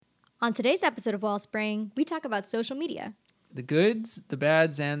On today's episode of Wellspring, we talk about social media. The goods, the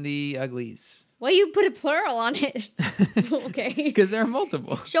bads, and the uglies. Well, you put a plural on it. Okay. Because there are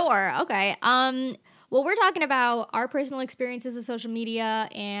multiple. Sure. Okay. Well, we're talking about our personal experiences with social media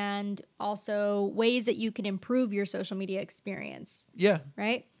and also ways that you can improve your social media experience. Yeah.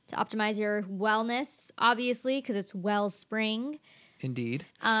 Right? To optimize your wellness, obviously, because it's Wellspring. Indeed.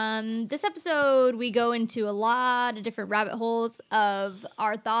 This episode, we go into a lot of different rabbit holes of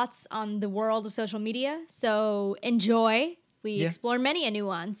our thoughts on the world of social media. So enjoy. We explore many a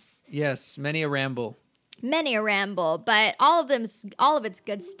nuance. Yes, many a ramble. Many a ramble, but all of it's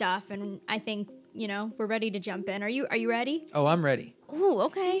good stuff, and I think we're ready to jump in. Are you ready? Oh, I'm ready. Ooh,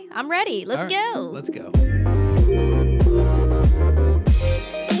 okay, I'm ready. Let's go. Let's go.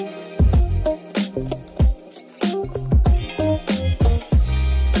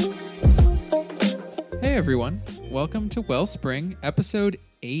 Hey everyone, welcome to Wellspring, episode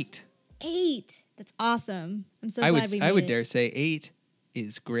 8. 8. That's awesome. I'm so glad we made I would it. dare say 8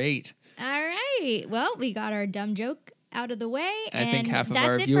 is great. All right. Well, we got our dumb joke out of the way, I think half of that's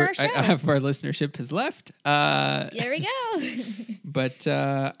our it for our show. half of our listenership has left. There we go. But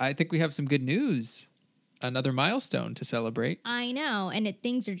I think we have some good news. Another milestone to celebrate. I know, and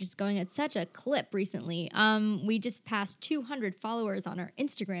things are just going at such a clip recently. We just passed 200 followers on our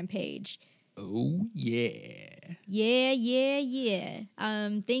Instagram page. Oh, yeah. Yeah.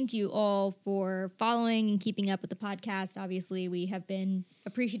 Thank you all for following and keeping up with the podcast. Obviously, we have been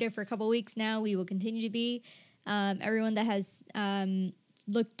appreciative for a couple weeks now. We will continue to be. Everyone that has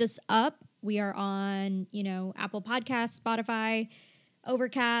looked us up, we are on, Apple Podcasts, Spotify,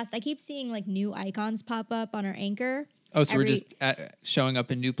 Overcast. I keep seeing like new icons pop up on our Anchor. Oh, so we're just showing up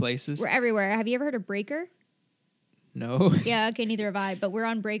in new places? We're everywhere. Have you ever heard of Breaker? No. Yeah, okay, neither have I, but we're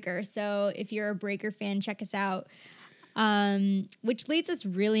on Breaker. So if you're a Breaker fan, check us out. Which leads us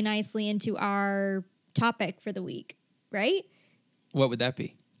really nicely into our topic for the week, right? What would that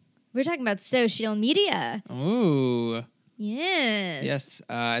be? We're talking about social media. Ooh. Yes. Yes.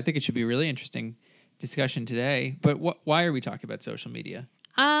 I think it should be a really interesting discussion today. But why are we talking about social media?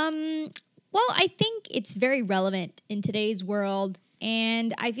 Well, I think it's very relevant in today's world.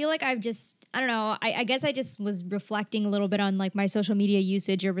 And I feel like I don't know, I guess I just was reflecting a little bit on like my social media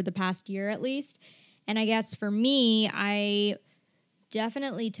usage over the past year at least. And I guess for me, I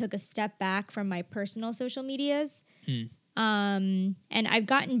definitely took a step back from my personal social medias. And I've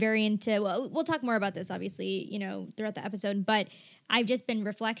gotten very into, well, we'll talk more about this obviously, throughout the episode, but I've just been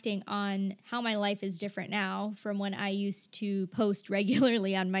reflecting on how my life is different now from when I used to post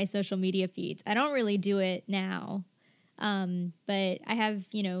regularly on my social media feeds. I don't really do it now. But I have,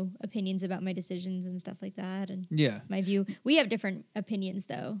 opinions about my decisions and stuff like that. And my view. We have different opinions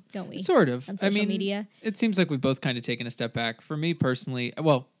though, don't we? Sort of. On social media. It seems like we've both kind of taken a step back. For me personally,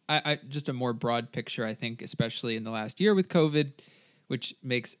 well, I just a more broad picture, I think, especially in the last year with COVID, which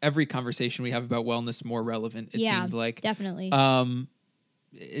makes every conversation we have about wellness more relevant, it seems like. Definitely.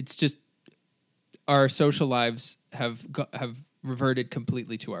 It's just our social lives have reverted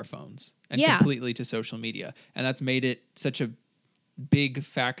completely to our phones and completely to social media. And that's made it such a big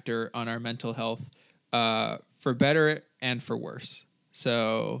factor on our mental health, for better and for worse.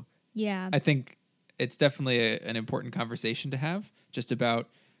 So I think it's definitely an important conversation to have just about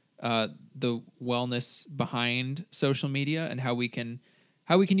the wellness behind social media and how we can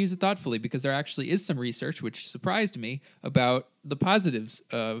use it thoughtfully, because there actually is some research, which surprised me, about the positives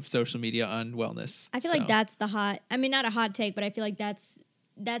of social media on wellness. I feel like that's not a hot take, but I feel like I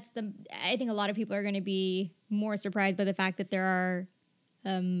think a lot of people are going to be more surprised by the fact that there are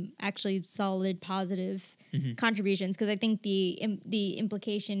actually solid positive contributions. Because I think the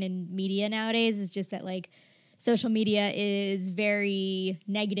implication in media nowadays is just that like social media is very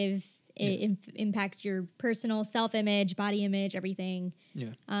negative. It impacts your personal self-image, body image, everything.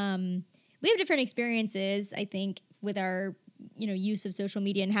 Yeah. We have different experiences, I think, with our use of social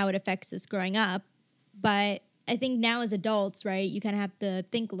media and how it affects us growing up. But I think now as adults, right, you kind of have to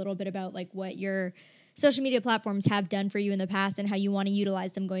think a little bit about like what your social media platforms have done for you in the past and how you want to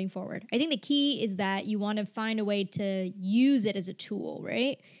utilize them going forward. I think the key is that you want to find a way to use it as a tool,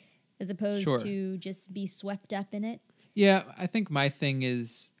 right? As opposed to just be swept up in it. Yeah, I think my thing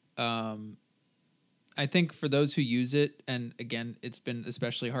is, I think for those who use it, and again, it's been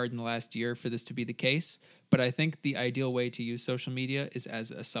especially hard in the last year for this to be the case, but I think the ideal way to use social media is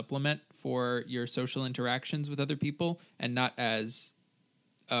as a supplement for your social interactions with other people and not as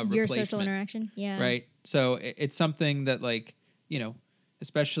a replacement. Your social interaction, yeah. Right? So it's something that, like,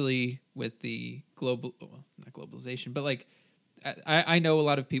 especially with the not globalization, but like, I know a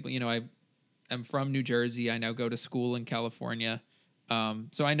lot of people, I'm from New Jersey. I now go to school in California.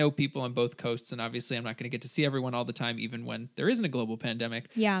 So I know people on both coasts, and obviously I'm not going to get to see everyone all the time, even when there isn't a global pandemic.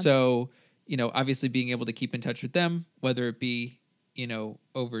 Yeah. So, obviously being able to keep in touch with them, whether it be,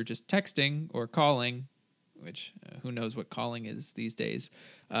 over just texting or calling, which who knows what calling is these days,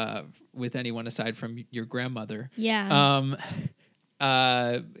 with anyone aside from your grandmother. Yeah.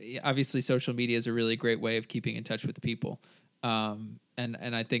 Obviously social media is a really great way of keeping in touch with the people. And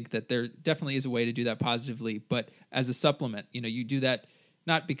I think that there definitely is a way to do that positively, but as a supplement, you do that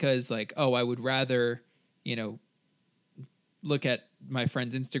not because like, oh, I would rather, look at my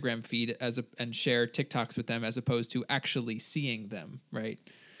friend's Instagram feed and share TikToks with them as opposed to actually seeing them, right?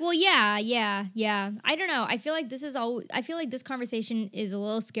 Well, yeah. I don't know. I feel like this conversation is a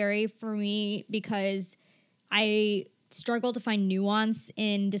little scary for me because I struggle to find nuance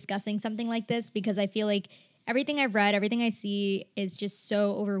in discussing something like this, because I feel like everything I've read, everything I see is just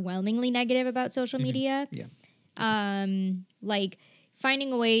so overwhelmingly negative about social media. Yeah. Like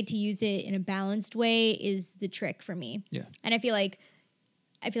finding a way to use it in a balanced way is the trick for me. Yeah. And I feel like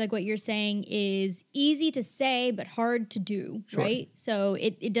what you're saying is easy to say but hard to do, Sure. right? So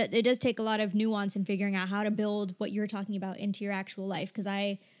it does take a lot of nuance in figuring out how to build what you're talking about into your actual life, because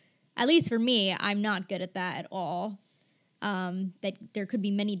at least for me, I'm not good at that at all. That there could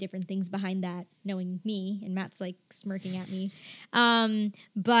be many different things behind that, knowing me, and Matt's like smirking at me.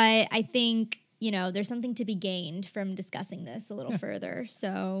 But I think, there's something to be gained from discussing this a little further.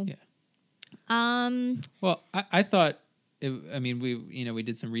 So, Well, I thought, we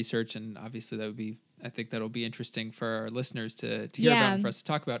did some research, and obviously I think that'll be interesting for our listeners to hear about and for us to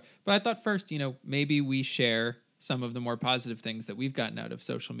talk about. But I thought first, maybe we share some of the more positive things that we've gotten out of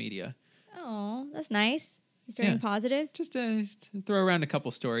social media. Oh, that's nice. You starting positive? Just to throw around a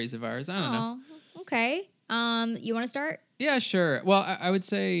couple stories of ours. I don't know. Okay. You want to start? Yeah, sure. Well, I would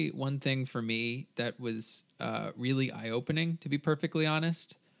say one thing for me that was really eye-opening, to be perfectly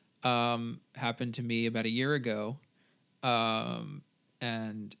honest, happened to me about a year ago.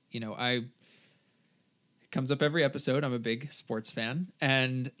 And, it comes up every episode. I'm a big sports fan.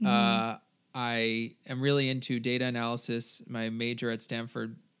 And I am really into data analysis. My major at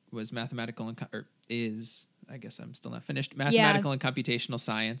Stanford was I guess I'm still not finished, mathematical and computational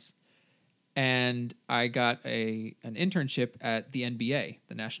science. And I got an internship at the NBA,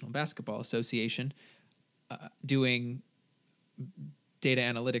 the National Basketball Association, doing data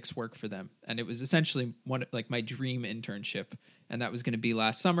analytics work for them. And it was essentially my dream internship. And that was going to be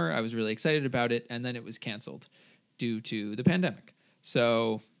last summer. I was really excited about it. And then it was canceled due to the pandemic.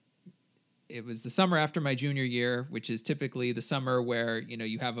 So it was the summer after my junior year, which is typically the summer where,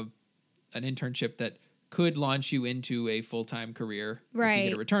 you have an internship that could launch you into a full-time career if you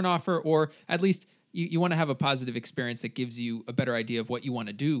get a return offer, or at least you want to have a positive experience that gives you a better idea of what you want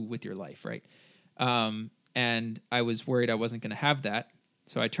to do with your life, right? And I was worried I wasn't going to have that.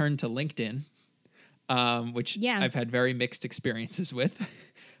 So I turned to LinkedIn, which I've had very mixed experiences with.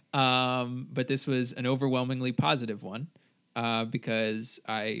 But this was an overwhelmingly positive one because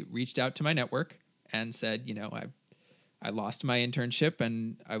I reached out to my network and said, I lost my internship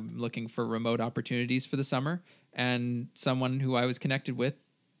and I'm looking for remote opportunities for the summer. And someone who I was connected with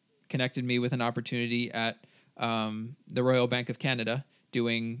connected me with an opportunity at the Royal Bank of Canada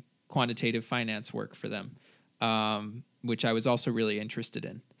doing quantitative finance work for them, which I was also really interested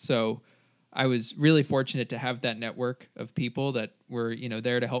in. So I was really fortunate to have that network of people that were,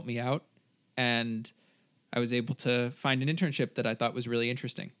 there to help me out. And I was able to find an internship that I thought was really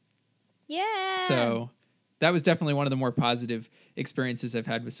interesting. Yeah. So that was definitely one of the more positive experiences I've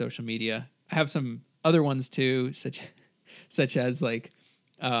had with social media. I have some other ones too, such as like,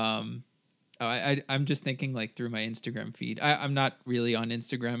 I'm just thinking like through my Instagram feed. I'm not really on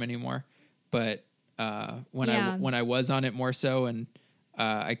Instagram anymore, but when I was on it more so, and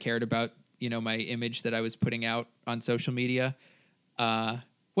I cared about my image that I was putting out on social media.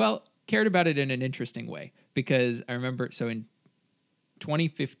 Cared about it in an interesting way, because I remember in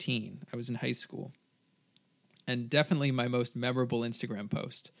 2015 I was in high school. And definitely my most memorable Instagram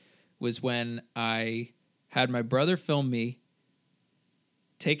post was when I had my brother film me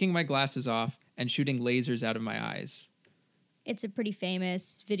taking my glasses off and shooting lasers out of my eyes. It's a pretty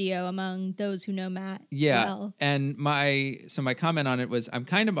famous video among those who know Matt. Yeah. Well. And my comment on it was, I'm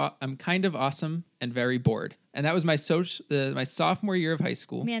kind of awesome and very bored. And that was my sophomore year of high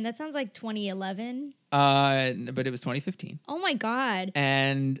school. Man, that sounds like 2011. But it was 2015. Oh my God.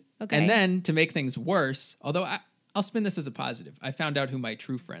 And then to make things worse, although I'll spin this as a positive, I found out who my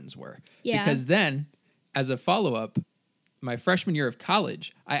true friends were. Yeah. Because then, as a follow-up, my freshman year of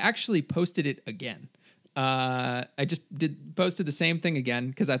college, I actually posted it again. I just posted the same thing again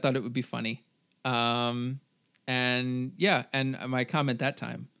because I thought it would be funny. And yeah, and my comment that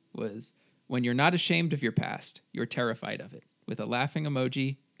time was, when you're not ashamed of your past, you're terrified of it, with a laughing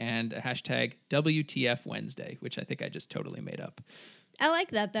emoji and a hashtag WTF Wednesday, which I think I just totally made up. I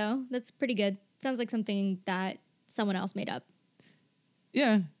like that, though. That's pretty good. Sounds like something that someone else made up.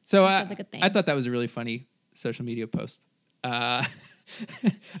 Yeah. So sounds like a thing. I thought that was a really funny social media post. I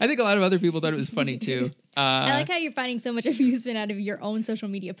think a lot of other people thought it was funny, too. I like how you're finding so much amusement out of your own social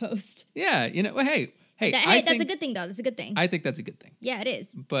media post. Yeah. Well, hey, that's a good thing, though. That's a good thing. I think that's a good thing. Yeah, it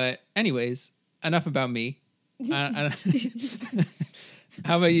is. But anyways, enough about me.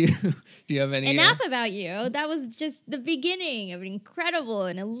 How about you? Do you have any? Enough about you. That was just the beginning of an incredible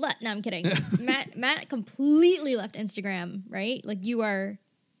and no, I'm kidding. Matt completely left Instagram, right? Like you are.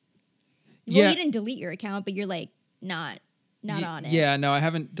 Well, you didn't delete your account, but you're like not on it. Yeah, no, I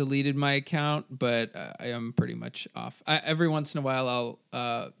haven't deleted my account, but I am pretty much off. Every once in a while,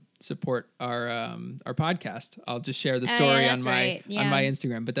 I'll support our podcast. I'll just share the story on my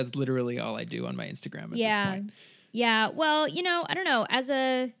Instagram, but that's literally all I do on my Instagram at this point. Yeah. Well, I don't know. As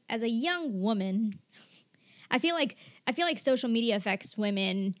a young woman, I feel like social media affects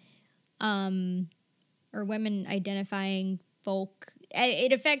women, or women identifying folk.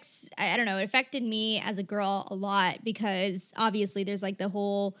 It affects. I don't know. It affected me as a girl a lot because obviously there's like the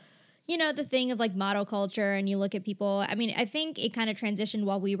whole, the thing of like model culture, and you look at people. I mean, I think it kind of transitioned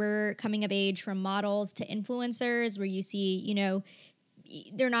while we were coming of age from models to influencers, where you see,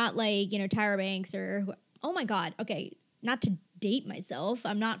 they're not like, Tyra Banks or, oh my God. Okay. Not to date myself.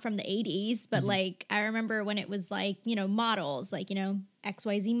 I'm not from the 80s, but like, I remember when it was like, models, like,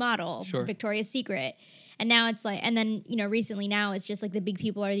 XYZ model, sure. Victoria's Secret. And now it's like, and then, recently now it's just like the big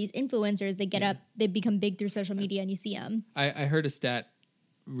people are these influencers. They get up, they become big through social media and you see them. I heard a stat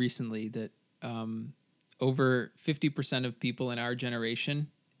recently that over 50% of people in our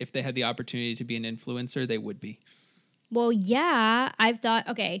generation, if they had the opportunity to be an influencer, they would be. Well, yeah, I've thought,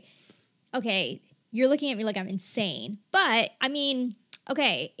 okay, you're looking at me like I'm insane. But, I mean,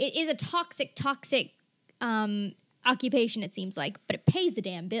 okay, it is a toxic occupation, it seems like, but it pays the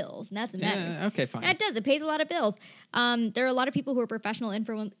damn bills, and that's what matters. Yeah, okay, fine. And it does. It pays a lot of bills. There are a lot of people who are professional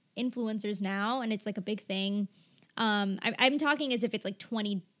influencers now, and it's like a big thing. I'm talking as if it's like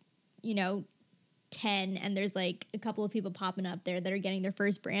 2010, and there's like a couple of people popping up there that are getting their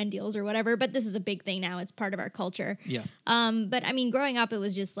first brand deals or whatever, but this is a big thing now. It's part of our culture. Yeah. But I mean, growing up, it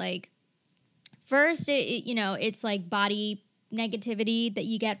was just like, first, it's like body negativity that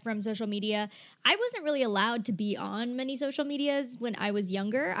you get from social media. I wasn't really allowed to be on many social medias when I was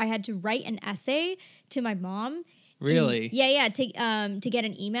younger. I had to write an essay to my mom. Really? Yeah. To get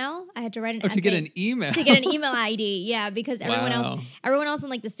an email, I had to write an essay. To get an email? To get an email ID, yeah, because everyone else in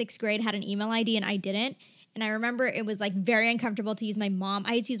like the 6th grade had an email ID and I didn't. And I remember it was like very uncomfortable to use my mom.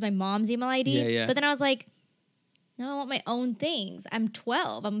 I used to use my mom's email ID. Yeah. But then I was like, no, I want my own things. I'm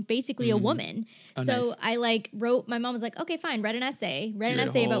 12. I'm basically a woman. Oh, so nice. I like wrote, my mom was like, okay, fine, write an essay. Write an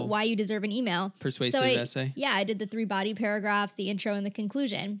essay about why you deserve an email. Persuasive essay? Yeah, I did the 3 body paragraphs, the intro and the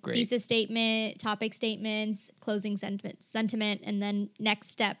conclusion. Great. Thesis statement, topic statements, closing sentiment, and then next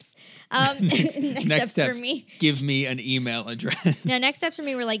steps. Next steps for me. Give me an email address. Now, next steps for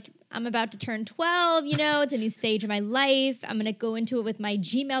me were like, I'm about to turn 12, it's a new stage of my life. I'm going to go into it with my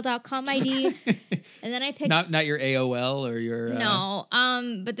gmail.com ID. And then I picked... Not your AOL or your... No,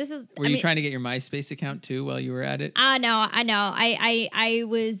 but this is... Were you trying to get your MySpace account too while you were at it? No, I know. I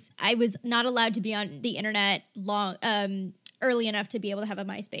was not allowed to be on the internet early enough to be able to have a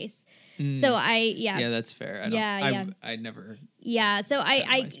MySpace. So Yeah, that's fair. I never... Yeah, so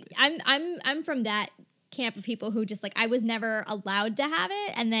I'm from that camp of people who just like, I was never allowed to have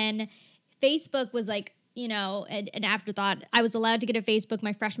it. And then Facebook was like, an afterthought. I was allowed to get a Facebook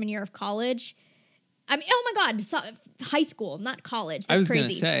my freshman year of college. I mean, oh my God, high school, not college. That's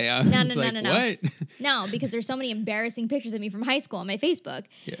crazy. I was going to say, No. What? No, because there's so many embarrassing pictures of me from high school on my Facebook.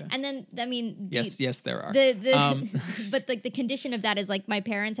 Yeah. And then, I mean... Yes, there are. But like the condition of that is like my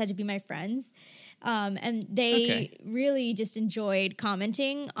parents had to be my friends. And they really just enjoyed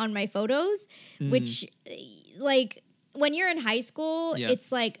commenting on my photos, which like when you're in high school,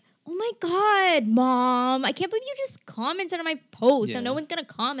 it's like, oh my God, Mom, I can't believe you just commented on my post and no one's going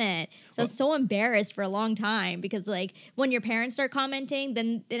to comment. So I was so embarrassed for a long time because like when your parents start commenting,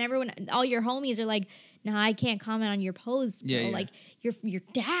 then everyone, all your homies are like, no, I can't comment on your post. Yeah. Like your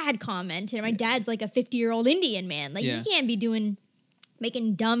dad commented and my dad's like a 50-year-old Indian man. Like you can't be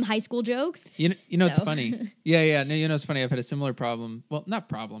making dumb high school jokes. It's funny. Yeah. No, it's funny. I've had a similar problem. Well, not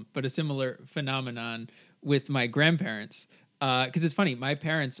problem, but a similar phenomenon with my grandparents. Because it's funny, my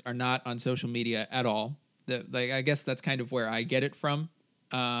parents are not on social media at all. I guess that's kind of where I get it from.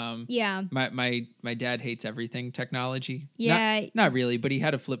 Yeah. My dad hates everything technology. Yeah. Not really, but he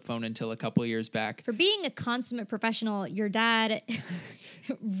had a flip phone until a couple of years back. For being a consummate professional, your dad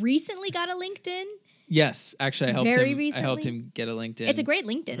recently got a LinkedIn. Yes, actually, I helped him get a LinkedIn. It's a great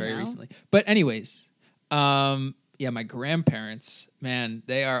LinkedIn, very recently. But anyways, yeah, my grandparents, man,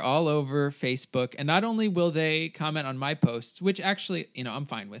 they are all over Facebook, and not only will they comment on my posts, which actually, I'm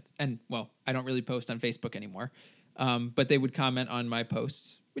fine with, and well, I don't really post on Facebook anymore, but they would comment on my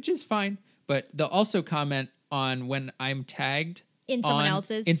posts, which is fine. But they'll also comment on when I'm tagged in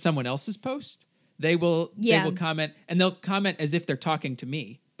someone else's post. They will comment, and they'll comment as if they're talking to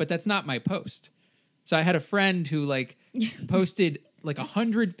me, but that's not my post. So I had a friend who posted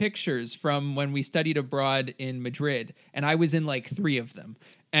 100 pictures from when we studied abroad in Madrid, and I was in 3 of them.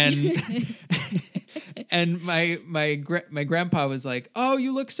 And and my grandpa was like, "Oh,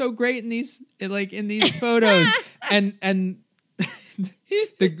 you look so great in these photos." and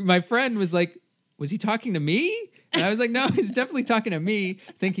my friend was like, "Was he talking to me?" And I was like, "No, he's definitely talking to me,"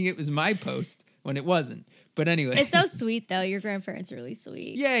 thinking it was my post when it wasn't. But anyway, it's so sweet though. Your grandparents are really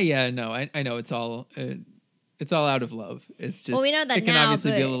sweet. Yeah. No, I know it's all out of love. It's just we know that it can now,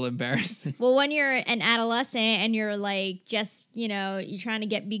 obviously be a little embarrassing. Well, when you're an adolescent and you're you're trying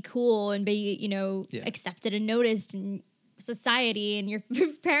to be cool and be accepted and noticed in society, and your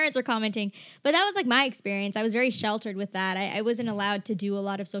parents are commenting. But that was my experience. I was very sheltered with that. I wasn't allowed to do a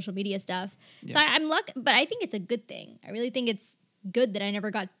lot of social media stuff. Yeah. So I'm lucky, but I think it's a good thing. I really think it's good that I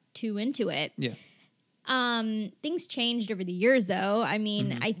never got too into it. Yeah. Things changed over the years though. I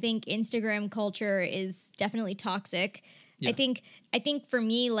mean, I think Instagram culture is definitely toxic. Yeah. I think for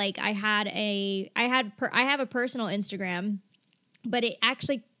me, I have a personal Instagram, but it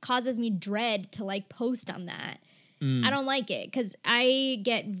actually causes me dread to post on that. I don't like it because I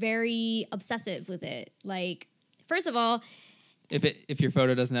get very obsessive with it. First of all, if your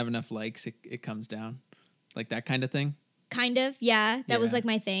photo doesn't have enough likes, it comes down, that kind of thing. Kind of, yeah. That was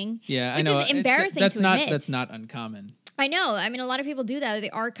my thing. Yeah, I know. Which is embarrassing to admit. That's not uncommon. I know. I mean, a lot of people do that. They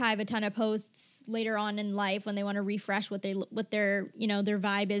archive a ton of posts later on in life when they want to refresh what their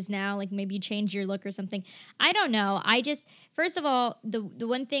vibe is now. Maybe you change your look or something. I don't know. I just, first of all, the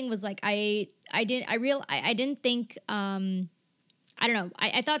one thing was I didn't think. I don't know.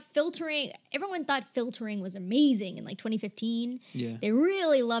 I thought filtering, everyone thought filtering was amazing in 2015. Yeah. They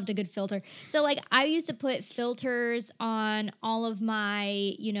really loved a good filter. So I used to put filters on all of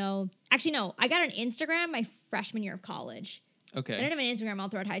my, actually no, I got an Instagram my freshman year of college. Okay. So I didn't have an Instagram all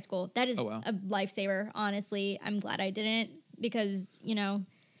throughout high school. That is a lifesaver, honestly. I'm glad I didn't because,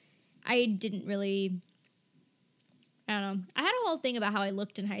 I didn't really... I don't know. I had a whole thing about how I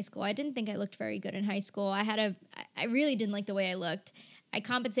looked in high school. I didn't think I looked very good in high school. I really didn't like the way I looked. I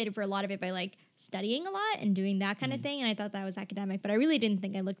compensated for a lot of it by studying a lot and doing that kind of thing. And I thought that was academic, but I really didn't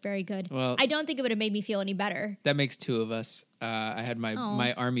think I looked very good. Well, I don't think it would have made me feel any better. That makes 2 of us. I had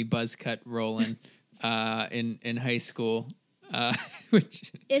my army buzz cut rolling in high school.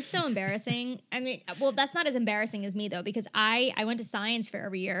 Which is so embarrassing. I mean, well, that's not as embarrassing as me though, because I went to science fair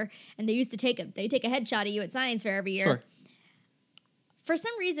every year, and they used to take a headshot of you at science fair every year. Sure. For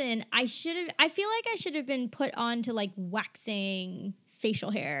some reason, I feel like I should have been put on to waxing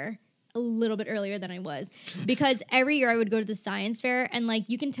facial hair a little bit earlier than I was, because every year I would go to the science fair, and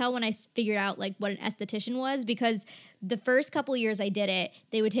you can tell when I figured out what an esthetician was, because the first couple of years I did it,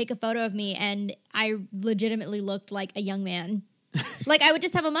 they would take a photo of me and I legitimately looked like a young man. I would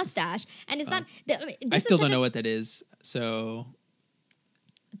just have a mustache, and it's not. I still don't know what that is. So,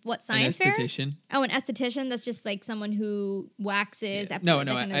 what, science fair? An esthetician? Oh, an esthetician. That's just someone who waxes. Yeah.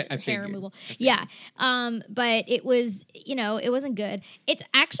 I hair removal. Yeah, but it was, it wasn't good. It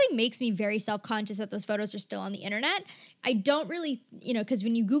actually makes me very self-conscious that those photos are still on the internet. I don't really, because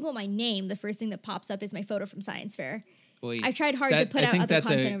when you Google my name, the first thing that pops up is my photo from science fair. Boy, I've tried hard to put out other content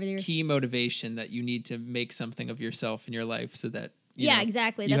over the years. I think that's a key motivation, that you need to make something of yourself in your life so that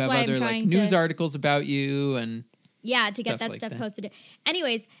exactly. That's why I'm trying to news articles about you and to get that stuff posted.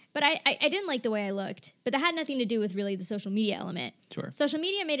 Anyways, but I didn't like the way I looked, but that had nothing to do with really the social media element. Sure. Social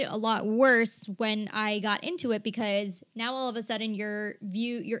media made it a lot worse when I got into it, because now all of a sudden your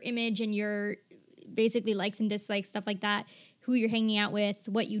image and your basically likes and dislikes, stuff like that, who you're hanging out with,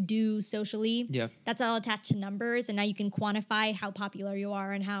 what you do socially. Yeah. That's all attached to numbers, and now you can quantify how popular you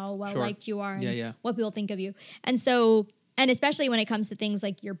are and how well liked you are and what people think of you. And so, and especially when it comes to things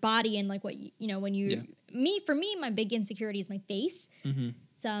like your body and what when you for me, my big insecurity is my face.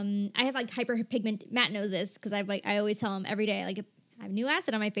 Mm-hmm. I have hyperpigmentosis because I always tell them every day, I have new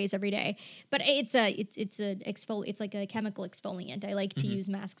acid on my face every day, but it's like a chemical exfoliant. I like to use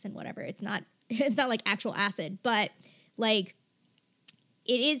masks and whatever. It's not like actual acid, but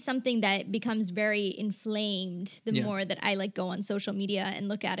is something that becomes very inflamed the Yeah. more that I like go on social media and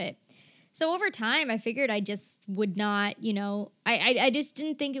look at it. So over time, I figured I just would not, I just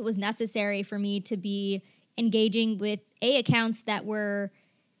didn't think it was necessary for me to be engaging with accounts that were,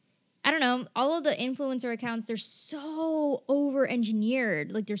 I don't know, all of the influencer accounts, they're so over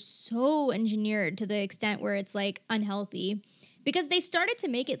engineered. Like they're so engineered to the extent where it's like unhealthy because they've started to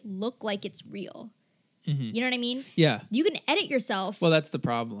make it look like it's real. Mm-hmm. You know what I mean? Yeah. You can edit yourself. Well, that's the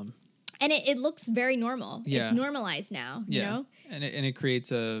problem. And it looks very normal. Yeah. It's normalized now, you know? And it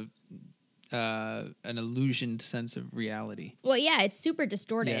creates an illusioned sense of reality. Well, yeah, it's super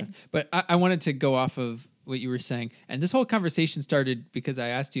distorted. Yeah. But I wanted to go off of what you were saying. And this whole conversation started because I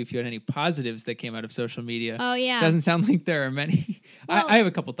asked you if you had any positives that came out of social media. Oh, yeah. Doesn't sound like there are many. Well, I have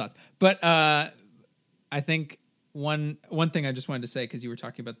a couple thoughts. But I think one thing I just wanted to say, because you were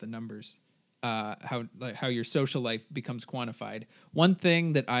talking about the numbers, how your social life becomes quantified. One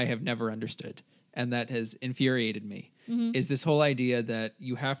thing that I have never understood and that has infuriated me is this whole idea that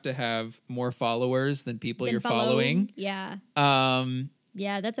you have to have more followers than people you're following. Yeah.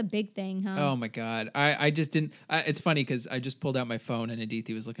 Yeah, that's a big thing, huh? Oh my God. I just didn't, it's funny because I just pulled out my phone and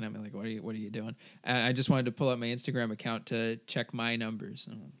Aditi was looking at me like, what are you doing? And I just wanted to pull out my Instagram account to check my numbers,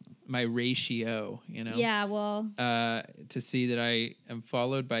 my ratio, Yeah, well. To see that I am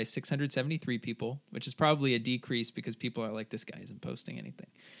followed by 673 people, which is probably a decrease because people are like, this guy isn't posting anything.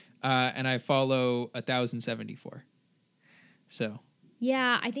 And I follow 1,074. So.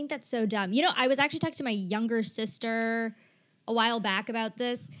 Yeah, I think that's so dumb. I was actually talking to my younger sister a while back about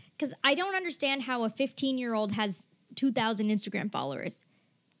this because I don't understand how a 15-year-old has 2,000 Instagram followers.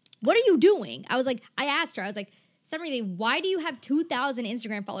 What are you doing? I asked her, Summerly, why do you have 2,000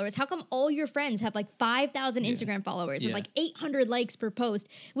 Instagram followers? How come all your friends have like 5,000 Instagram followers and like 800 likes per post?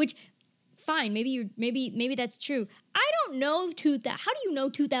 Which, fine, maybe that's true. I don't know how do you know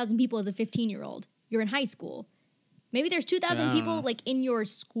 2,000 people as a 15-year-old? You're in high school. Maybe there's 2,000 people like in your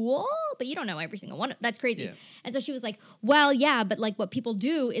school, but you don't know every single one. That's crazy. Yeah. And so she was like, well, yeah, but like what people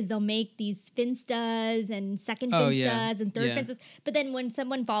do is they'll make these Finstas and second Finstas and third Finstas. But then when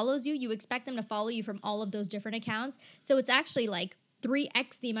someone follows you, you expect them to follow you from all of those different accounts. So it's actually like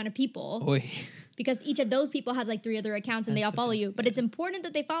 3x the amount of people. Oy. Because each of those people has like 3 other accounts and they all follow you. But it's important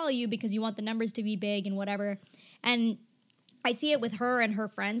that they follow you because you want the numbers to be big and whatever. And I see it with her and her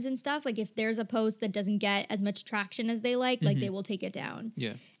friends and stuff. Like if there's a post that doesn't get as much traction as they like they will take it down.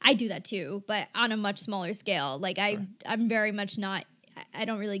 Yeah. I do that too, but on a much smaller scale. Like I'm very much not, I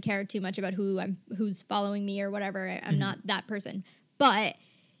don't really care too much about who's following me or whatever. I'm not that person. But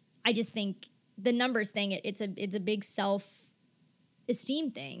I just think the numbers thing, it's a big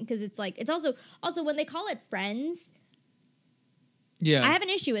self-esteem thing. Cause it's like, it's also when they call it friends. Yeah. I have an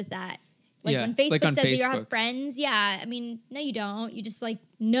issue with that. Like when Facebook says you have friends, I mean, no, you don't. You just like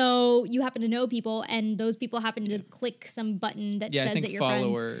know, you happen to know people and those people happen to click some button that says that you're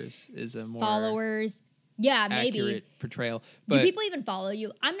friends. Followers is a more accurate maybe portrayal. But do people even follow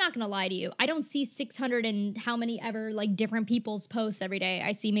you? I'm not going to lie to you. I don't see 600 and how many ever like different people's posts every day.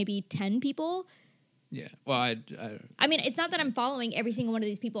 I see maybe 10 people. Yeah. Well, I mean, it's not that I'm following every single one of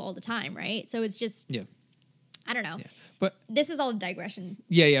these people all the time, right? So it's just, I don't know. Yeah. But this is all digression.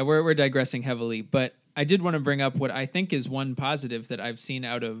 Yeah, we're digressing heavily. But I did want to bring up what I think is one positive that I've seen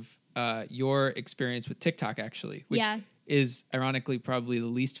out of your experience with TikTok, actually, which is ironically probably the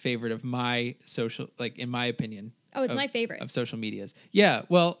least favorite of my social, like in my opinion. Oh, it's my favorite of social medias. Yeah,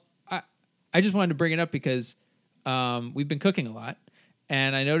 well, I just wanted to bring it up because we've been cooking a lot.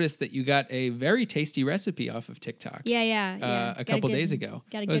 And I noticed that you got a very tasty recipe off of TikTok. Yeah. A couple days ago.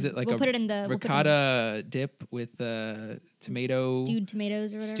 What was it? Like we'll put it in the ricotta dip with stewed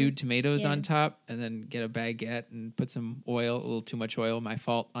tomatoes or whatever. Stewed tomatoes on top, and then get a baguette and put some oil, a little too much oil, my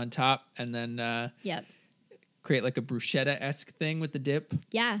fault, on top, and then create like a bruschetta-esque thing with the dip.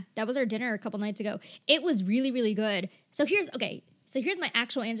 Yeah, that was our dinner a couple nights ago. It was really, really good. So here's my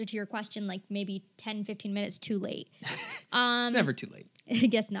actual answer to your question, like maybe 10, 15 minutes too late. It's never too late. I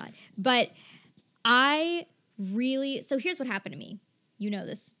guess not. But so here's what happened to me. You know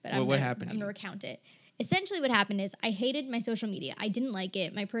this, but I'm going to recount it. Essentially what happened is I hated my social media. I didn't like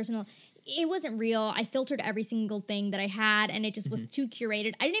it. It wasn't real. I filtered every single thing that I had and it just was too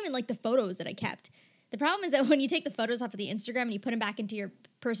curated. I didn't even like the photos that I kept. The problem is that when you take the photos off of the Instagram and you put them back into your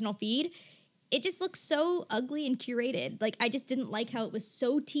personal feed, it just looks so ugly and curated. Like I just didn't like how it was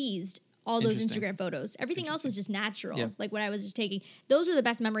so teased. All those Instagram photos. Everything else was just natural. Like what I was just taking. Those were the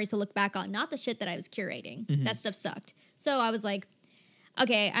best memories to look back on, not the shit that I was curating. That stuff sucked. So I was like,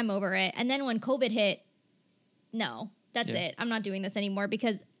 okay, I'm over it. And then when COVID hit, no, that's it. I'm not doing this anymore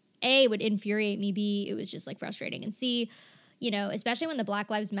because A, it would infuriate me. B, it was just like frustrating. And C, especially when the Black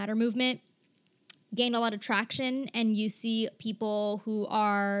Lives Matter movement gained a lot of traction and you see people who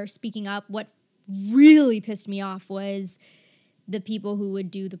are speaking up, what really pissed me off was the people who would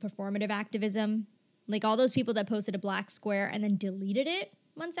do the performative activism. Like all those people that posted a black square and then deleted it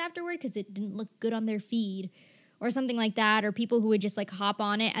months afterward because it didn't look good on their feed or something like that, or people who would just like hop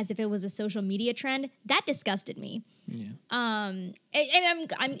on it as if it was a social media trend. That disgusted me. Yeah. I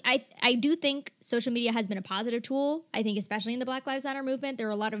do think social media has been a positive tool. I think especially in the Black Lives Matter movement, there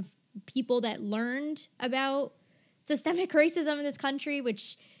are a lot of people that learned about systemic racism in this country,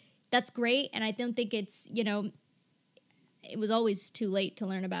 which that's great. And I don't think it's, it was always too late to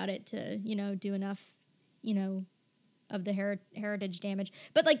learn about it to, do enough, of the heritage damage.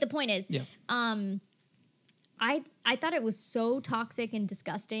 But like the point is, I thought it was so toxic and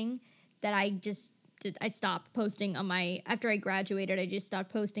disgusting that I stopped posting on after I graduated, I just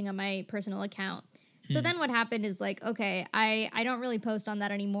stopped posting on my personal account. So then what happened is like, okay, I don't really post on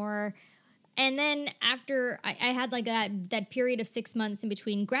that anymore. And then after I had like that period of 6 months in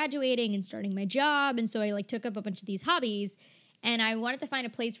between graduating and starting my job. And so I like took up a bunch of these hobbies and I wanted to find a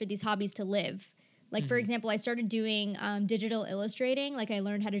place for these hobbies to live. Like, for example, I started doing digital illustrating. Like I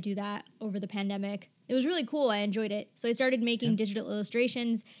learned how to do that over the pandemic. It was really cool. I enjoyed it. So I started making digital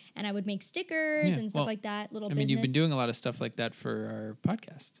illustrations and I would make stickers and stuff like that. You've been doing a lot of stuff like that for our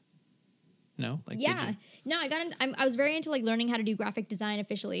podcast. No? No, I was very into like learning how to do graphic design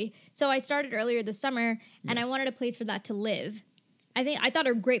officially. So I started earlier this summer and I wanted a place for that to live. I thought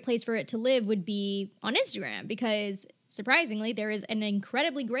a great place for it to live would be on Instagram because surprisingly, there is an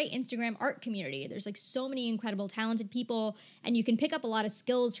incredibly great Instagram art community. There's like so many incredible, talented people, and you can pick up a lot of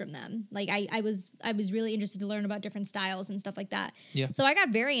skills from them. Like I was really interested to learn about different styles and stuff like that. Yeah. So I got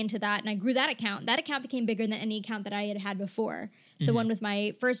very into that, and I grew that account. That account became bigger than any account that I had before. The one with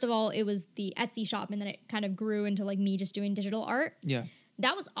first of all, it was the Etsy shop, and then it kind of grew into like me just doing digital art. Yeah.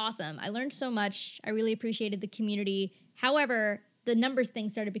 That was awesome. I learned so much. I really appreciated the community. However, the numbers thing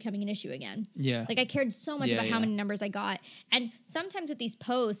started becoming an issue again. Yeah. Like I cared so much about how many numbers I got. And sometimes with these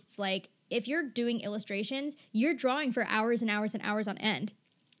posts, like if you're doing illustrations, you're drawing for hours and hours and hours on end.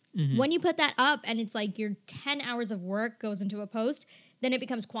 When you put that up and it's like your 10 hours of work goes into a post, then it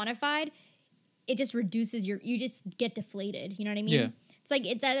becomes quantified. It just reduces you just get deflated. You know what I mean? Yeah. It's like,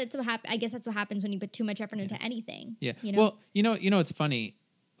 that's what I guess that's what happens when you put too much effort into anything. Yeah. Well, it's funny.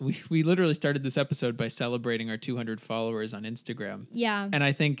 We literally started this episode by celebrating our 200 followers on Instagram. Yeah. And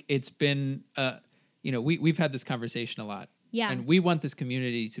I think it's been, we've had this conversation a lot. Yeah. And we want this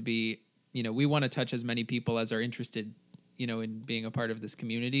community to be, we want to touch as many people as are interested, in being a part of this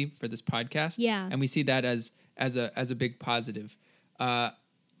community for this podcast. Yeah. And we see that as a big positive.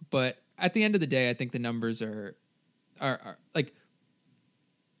 But at the end of the day, I think the numbers are like,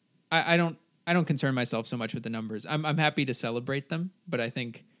 I don't concern myself so much with the numbers. I'm happy to celebrate them, but I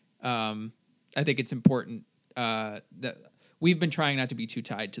think it's important that we've been trying not to be too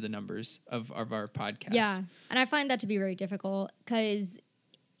tied to the numbers of our podcast. Yeah, and I find that to be very difficult because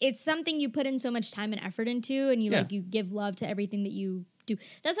it's something you put in so much time and effort into, and you give love to everything that you do.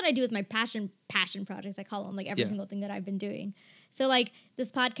 That's what I do with my passion projects. I call them like every single thing that I've been doing. So like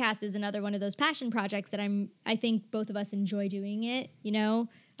this podcast is another one of those passion projects that I think both of us enjoy doing it.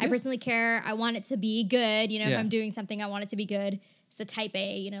 I personally care. I want it to be good. If I'm doing something, I want it to be good. It's a type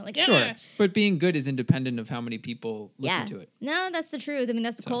A, Sure. But being good is independent of how many people listen to it. No, that's the truth. I mean,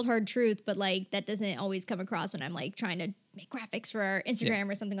 that's the cold, hard truth. But like, that doesn't always come across when I'm like trying to make graphics for our Instagram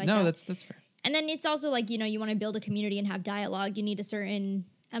or something like that. No, that's fair. And then it's also like, you want to build a community and have dialogue. You need a certain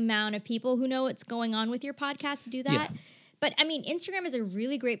amount of people who know what's going on with your podcast to do that. Yeah. But I mean, Instagram is a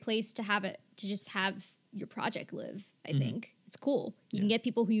really great place to have just have your project live, I think. It's cool. You can get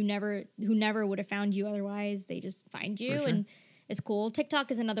people who never would have found you otherwise. They just find you, and it's cool.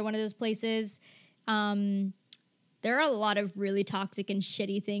 TikTok is another one of those places. There are a lot of really toxic and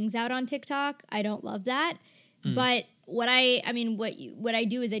shitty things out on TikTok. I don't love that. But what I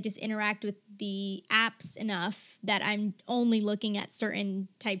do is I just interact with the apps enough that I'm only looking at certain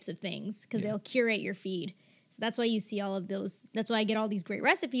types of things because they'll curate your feed. So that's why you see all of those. That's why I get all these great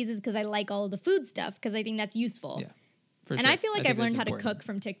recipes is because I like all of the food stuff because I think that's useful. Yeah. And I feel like I've learned how to cook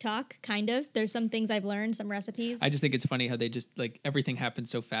from TikTok, kind of. There's some things I've learned, some recipes. I just think it's funny how they just like everything happens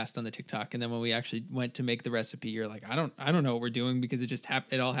so fast on the TikTok, and then when we actually went to make the recipe, you're like, I don't know what we're doing because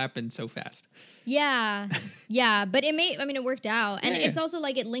it all happened so fast. Yeah, but it worked out, and it's also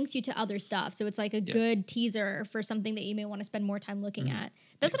like it links you to other stuff, so it's like a good teaser for something that you may want to spend more time looking at.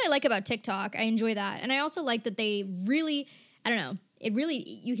 That's what I like about TikTok. I enjoy that, and I also like that they really, I don't know.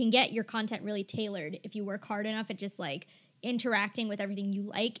 You can get your content really tailored if you work hard enough at just like interacting with everything you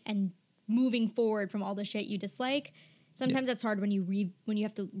like and moving forward from all the shit you dislike. Sometimes that's hard when you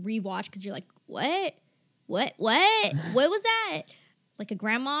have to rewatch because you're like, what was that? Like a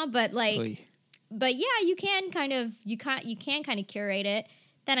grandma, but like, Oy. but yeah, you can kind of curate it.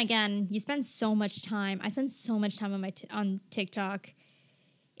 Then again, you spend so much time. I spend so much time on on TikTok.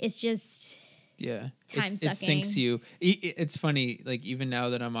 It's just time sucking. It sinks you. It's funny. Like even now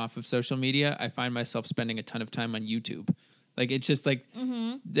that I'm off of social media, I find myself spending a ton of time on YouTube. Like it's just like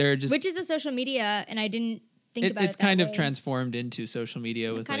they're just which is a social media, and I didn't think about it. It's kind of transformed into social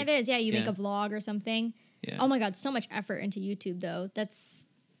media. It kind of is. Yeah, you make a vlog or something. Yeah. Oh my God, so much effort into YouTube though.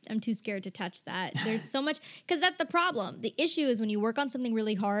 I'm too scared to touch that. There's so much, because that's the problem. The issue is when you work on something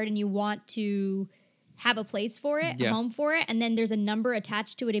really hard and you want to have a place for it, a home for it, and then there's a number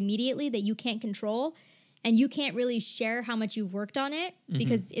attached to it immediately that you can't control, and you can't really share how much you've worked on it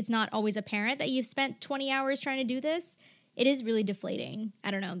because it's not always apparent that you've spent 20 hours trying to do this. It is really deflating. I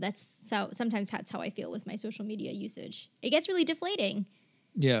don't know. Sometimes that's how I feel with my social media usage. It gets really deflating.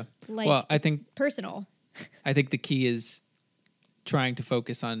 Yeah. Like, well, I think personal. I think the key is trying to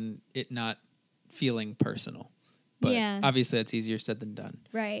focus on it not feeling personal. But obviously that's easier said than done.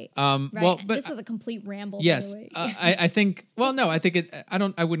 Right. Right. Well, but this was a complete ramble. Yes. By the way. I think, well, no, I think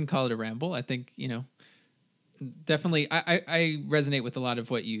I wouldn't call it a ramble. I think, definitely I resonate with a lot of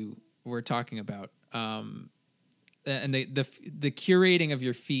what you were talking about. And the curating of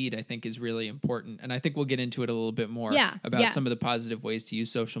your feed, I think, is really important. And I think we'll get into it a little bit more about some of the positive ways to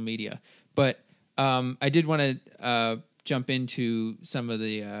use social media. But I did want to jump into some of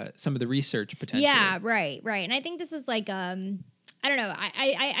the research potentially. Yeah, right. And I think this is like I don't know.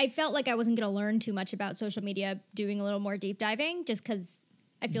 I felt like I wasn't going to learn too much about social media doing a little more deep diving, just because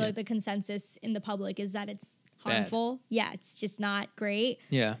I feel like the consensus in the public is that it's harmful. Bad. Yeah, it's just not great.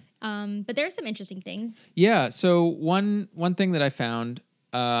 Yeah. But there are some interesting things. Yeah. So one thing that I found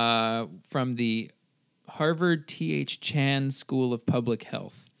from the Harvard T.H. Chan School of Public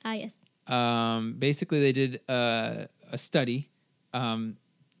Health. Ah, yes. Basically, they did a study.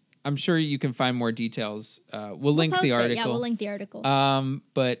 I'm sure you can find more details. We'll link the article. Yeah, we'll link the article.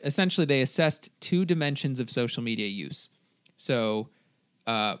 But essentially, they assessed 2 dimensions of social media use. So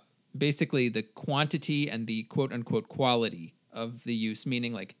basically, the quantity and the quote-unquote quality of the use,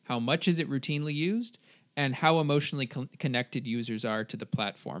 meaning like how much is it routinely used and how emotionally connected users are to the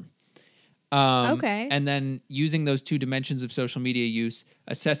platform. Okay. And then using those 2 dimensions of social media use,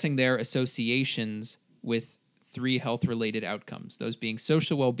 assessing their associations with 3 health-related outcomes, those being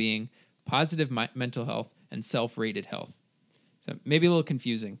social well-being, positive mental health, and self-rated health. So maybe a little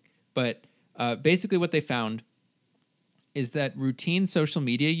confusing, but basically what they found is that routine social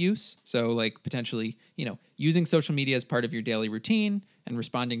media use, so like potentially, using social media as part of your daily routine and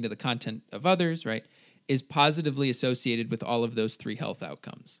responding to the content of others, right, is positively associated with all of those 3 health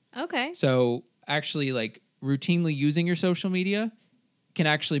outcomes. Okay. So actually, like, routinely using your social media can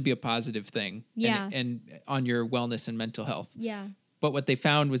actually be a positive thing. Yeah. And on your wellness and mental health. Yeah. But what they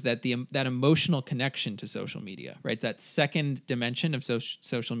found was that that emotional connection to social media, right, that second dimension of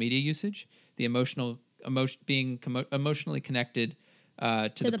social media usage, the being emotionally connected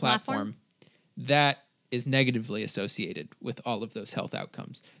to the platform, that is negatively associated with all of those health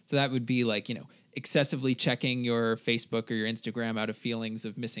outcomes. So that would be like, excessively checking your Facebook or your Instagram out of feelings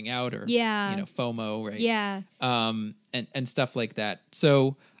of missing out or, FOMO, right? Yeah. And stuff like that.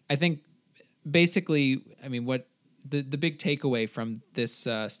 So I think basically, I mean, what the big takeaway from this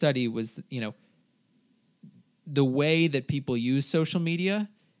study was, the way that people use social media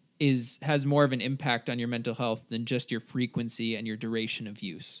has more of an impact on your mental health than just your frequency and your duration of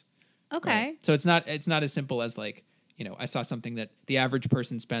use. Okay. Right? So it's not as simple as like, I saw something that the average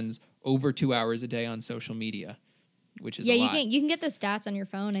person spends over 2 hours a day on social media, which is a lot. You can get those stats on your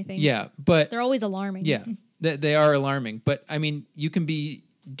phone, I think. Yeah, but they're always alarming. Yeah, they are alarming. But I mean, you can be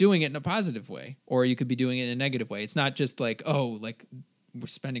doing it in a positive way, or you could be doing it in a negative way. It's not just like, like we're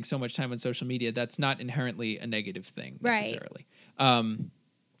spending so much time on social media. That's not inherently a negative thing necessarily. Right.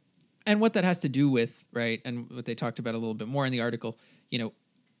 And what that has to do with, right, and what they talked about a little bit more in the article,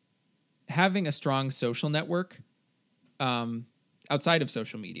 having a strong social network outside of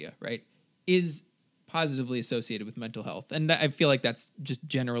social media, right, is positively associated with mental health. And I feel like that's just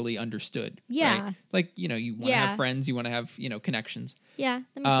generally understood. Yeah. Right? Like, you want to have friends, you want to have, connections. Yeah,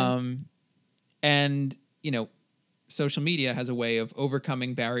 that makes sense. And, social media has a way of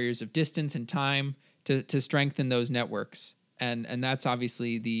overcoming barriers of distance and time to strengthen those networks. And that's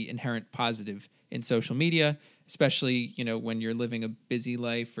obviously the inherent positive in social media, especially, when you're living a busy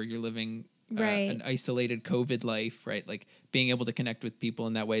life or you're living an isolated COVID life, right? Like being able to connect with people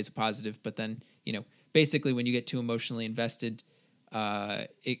in that way is a positive. But then, basically when you get too emotionally invested,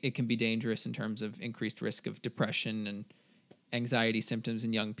 it can be dangerous in terms of increased risk of depression anxiety symptoms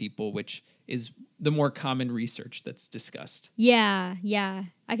in young people, which is the more common research that's discussed. Yeah.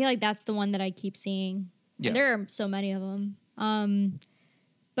 I feel like that's the one that I keep seeing. Yeah. And there are so many of them.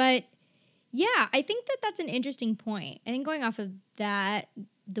 But yeah, I think that that's an interesting point. I think going off of that,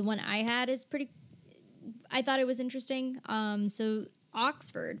 the one I had is I thought it was interesting. So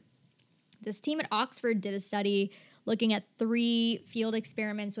Oxford, this team at Oxford did a study looking at 3 field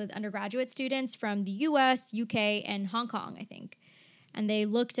experiments with undergraduate students from the US, UK, and Hong Kong, I think. And they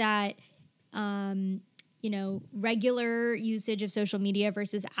looked at, regular usage of social media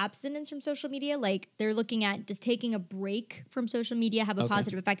versus abstinence from social media. Like they're looking at, does taking a break from social media have a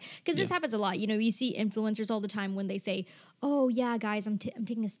positive effect? Because this happens a lot. You see influencers all the time when they say, oh yeah, guys, I'm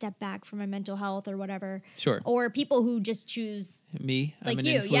taking a step back from my mental health or whatever. Sure. Or people who just choose me, like I'm an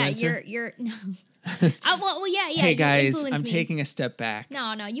you. influencer. Yeah, you're no. Yeah. Hey guys, I'm me. taking a step back.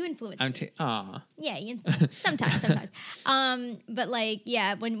 No, you influence me. Yeah, sometimes. But like,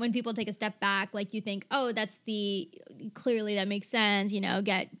 yeah, when people take a step back, like you think, oh, clearly that makes sense.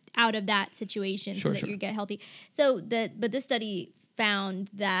 Get out of that situation so that you get healthy. So but this study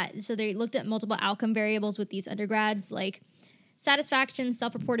found that, so they looked at multiple outcome variables with these undergrads, like satisfaction,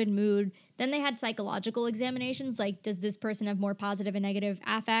 self-reported mood. Then they had psychological examinations, like does this person have more positive and negative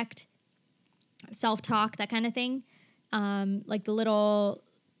affect, self-talk, that kind of thing. Like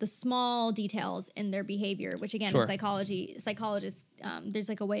the small details in their behavior, which again is psychologists, there's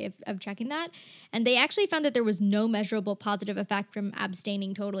like a way of checking that. And they actually found that there was no measurable positive effect from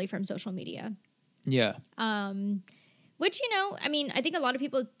abstaining totally from social media. Yeah. Which, I think a lot of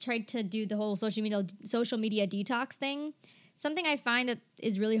people tried to do the whole social media detox thing. Something I find that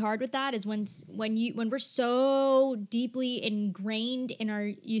is really hard with that is when we're so deeply ingrained in our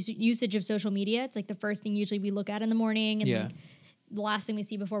usage of social media. It's like the first thing usually we look at in the morning, and like the last thing we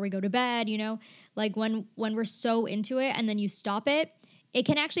see before we go to bed. Like when we're so into it, and then you stop it, it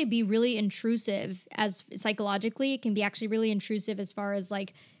can actually be really intrusive. As psychologically, it can be actually really intrusive as far as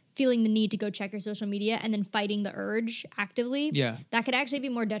like feeling the need to go check your social media and then fighting the urge actively. Yeah, that could actually be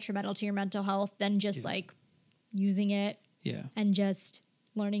more detrimental to your mental health than just like using it. Yeah. And just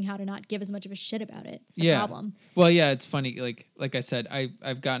learning how to not give as much of a shit about it. It's the problem. Well, yeah, it's funny. Like I said,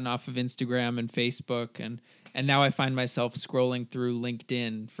 I've gotten off of Instagram and Facebook, and now I find myself scrolling through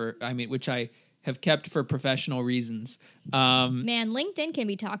LinkedIn which I have kept for professional reasons. Man, LinkedIn can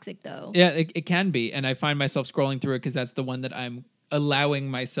be toxic though. Yeah, it can be. And I find myself scrolling through it because that's the one that I'm allowing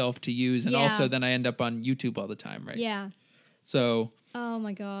myself to use. And also then I end up on YouTube all the time, right? Yeah. So. Oh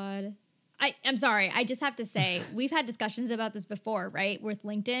my God. I'm sorry. I just have to say, we've had discussions about this before, right? With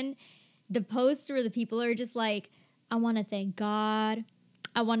LinkedIn, the posts where the people are just like, I want to thank God.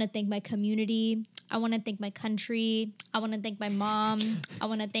 I want to thank my community. I want to thank my country. I want to thank my mom. I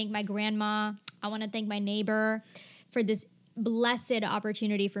want to thank my grandma. I want to thank my neighbor for this blessed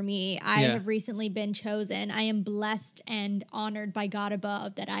opportunity for me. I have recently been chosen. I am blessed and honored by God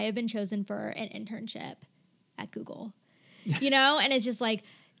above that I have been chosen for an internship at Google. And it's just like,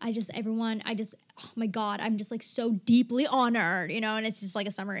 oh my God, I'm just like so deeply honored, and it's just like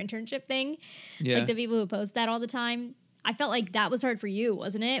a summer internship thing. Yeah. Like the people who post that all the time. I felt like that was hard for you,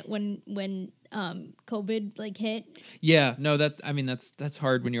 wasn't it? When COVID like hit? Yeah, no, that's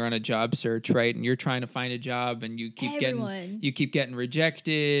hard when you're on a job search, right? And you're trying to find a job and you keep getting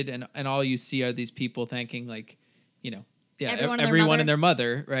rejected, and all you see are these people thanking everyone and their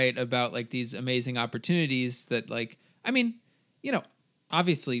mother, right? About like these amazing opportunities that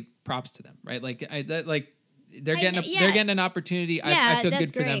obviously props to them, right? They're getting an opportunity. I feel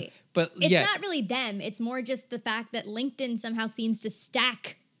good for them. But it's not really them. It's more just the fact that LinkedIn somehow seems to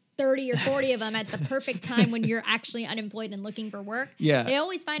stack 30 or 40 of them at the perfect time when you're actually unemployed and looking for work. Yeah. They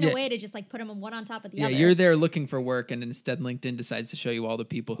always find a way to just like put them one on top of the other. Yeah, you're there looking for work, and instead LinkedIn decides to show you all the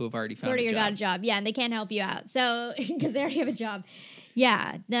people who have already found a job. Got a job. Yeah, and they can't help you out. So, because they already have a job.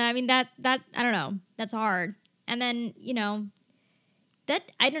 Yeah. I mean, that I don't know. That's hard. And then,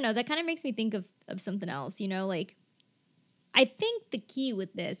 that, I don't know, that kind of makes me think of something else, like, I think the key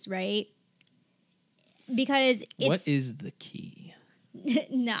with this, right? Because what is the key?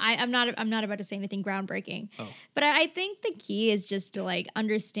 No, I'm not about to say anything groundbreaking. Oh. But I think the key is just to like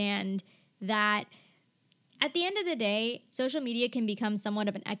understand that at the end of the day, social media can become somewhat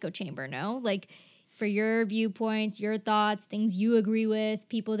of an echo chamber, no? Like for your viewpoints, your thoughts, things you agree with,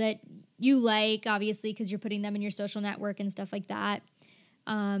 people that you like, obviously, because you're putting them in your social network and stuff like that.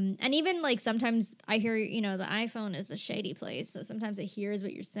 And even like sometimes I hear, the iPhone is a shady place. So sometimes it hears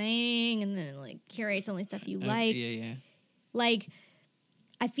what you're saying and then it like curates only stuff you like. Yeah. Like,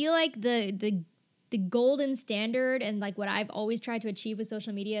 I feel like the golden standard and like what I've always tried to achieve with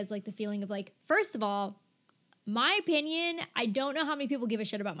social media is like the feeling of like, first of all, my opinion, I don't know how many people give a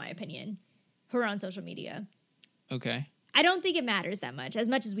shit about my opinion who are on social media. Okay. I don't think it matters that much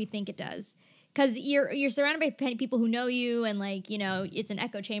as we think it does. Because you're surrounded by people who know you, and like, you know, it's an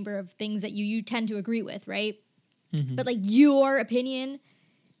echo chamber of things that you tend to agree with, right? Mm-hmm. But like your opinion,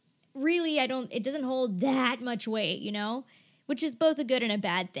 really, it doesn't hold that much weight, you know? Which is both a good and a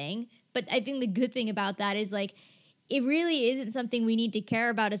bad thing. But I think the good thing about that is like, it really isn't something we need to care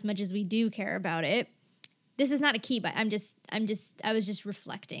about as much as we do care about it. This is not a key, but I was just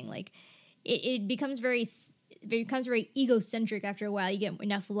reflecting. Like, it becomes very egocentric after a while. You get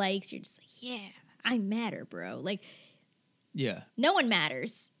enough likes, you're just like, yeah, I matter, bro. Like, yeah, no one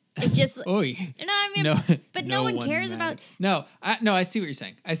matters. It's just, Oy. You know what I mean? No, but no one cares about. No, I see what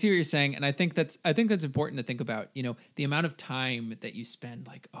you're saying. And I think that's important to think about, you know, the amount of time that you spend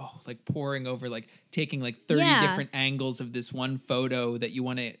like poring over, like taking like 30 different angles of this one photo that you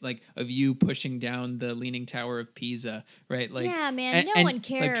want to, like, of you pushing down the Leaning Tower of Pisa, right? Like, yeah, man, no one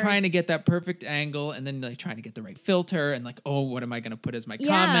cares. Like trying to get that perfect angle, and then like trying to get the right filter, and like, oh, what am I going to put as my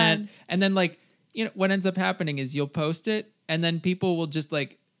comment? And then like, you know, what ends up happening is you'll post it, and then people will just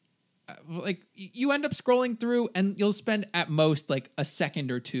like you end up scrolling through, and you'll spend at most like a second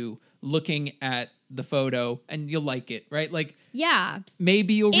or two looking at the photo, and you'll like it, right? Like, yeah,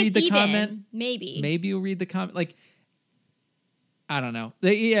 maybe you'll read the comment. Maybe you'll read the comment. Like, I don't know.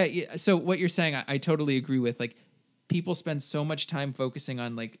 Yeah. So what you're saying, I totally agree with. Like, people spend so much time focusing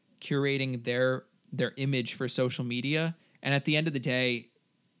on like curating their image for social media, and at the end of the day,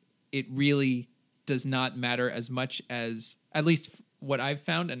 it really does not matter as much as, at least what I've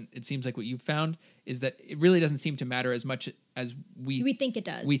found, and it seems like what you've found, is that it really doesn't seem to matter as much as we think it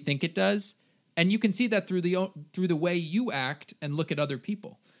does. We think it does, and you can see that through the way you act and look at other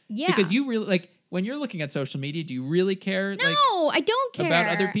people. Yeah, because you really, like, when you're looking at social media, do you really care? No, I don't care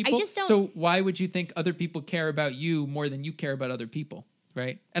about other people. I just don't. So why would you think other people care about you more than you care about other people?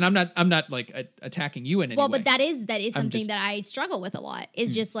 Right? And I'm not like attacking you in any way. Well, but that is something that I struggle with a lot.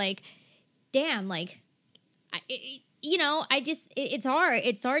 Is just like, damn, like, you know, it's hard.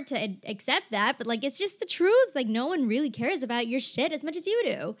 It's hard to accept that, but like, it's just the truth. Like, no one really cares about your shit as much as you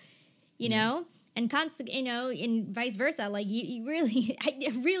do, you know? And you know, and vice versa. Like, you really,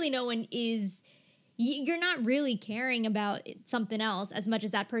 no one is, you're not really caring about something else as much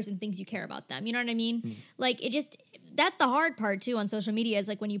as that person thinks you care about them. You know what I mean? Like, that's the hard part too on social media, is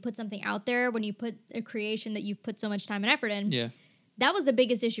like when you put something out there, when you put a creation that you've put so much time and effort in, that was the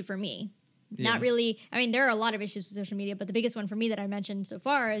biggest issue for me. Not really. I mean, there are a lot of issues with social media, but the biggest one for me that I mentioned so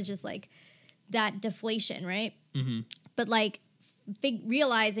far is just like that deflation, right? Mm-hmm. But like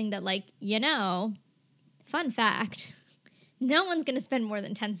realizing that, like, you know, fun fact, no one's going to spend more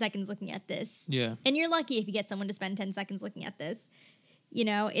than 10 seconds looking at this. Yeah. And you're lucky if you get someone to spend 10 seconds looking at this. You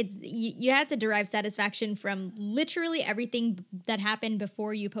know, it's you have to derive satisfaction from literally everything that happened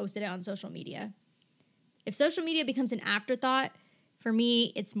before you posted it on social media. If social media becomes an afterthought, for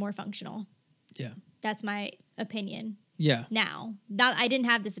me, it's more functional. Yeah. That's my opinion. Yeah. Now, I didn't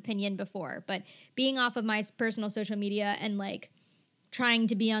have this opinion before, but being off of my personal social media and like trying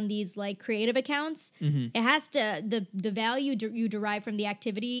to be on these like creative accounts, it has to, the value you derive from the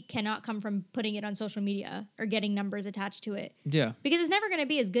activity cannot come from putting it on social media or getting numbers attached to it. Yeah. Because it's never going to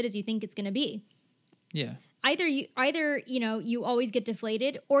be as good as you think it's going to be. Yeah. Either you know, you always get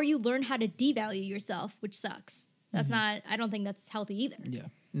deflated, or you learn how to devalue yourself, which sucks. That's not, I don't think that's healthy either. Yeah.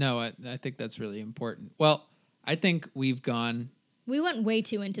 No, I think that's really important. Well, I think we went way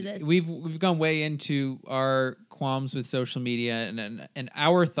too into this. We've gone way into our qualms with social media and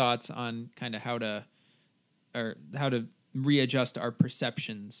our thoughts on kind of how to readjust our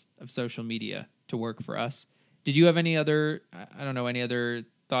perceptions of social media to work for us. Did you have any other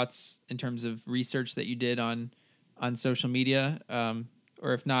thoughts in terms of research that you did on social media?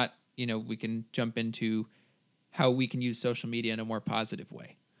 Or if not, you know, we can jump into how we can use social media in a more positive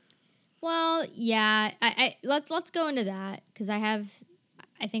way. Well, yeah, let's go into that, because I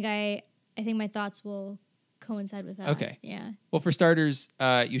think my thoughts will coincide with that. Okay. Yeah. Well, for starters,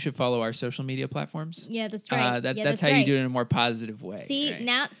 you should follow our social media platforms. Yeah, that's right. That's how you do it in a more positive way. See,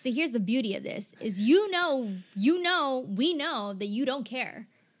 right? See, here's the beauty of this is, we know that you don't care.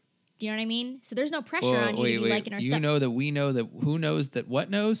 Do you know what I mean? So there's no pressure on you to be liking our stuff. You know that we know that who knows that what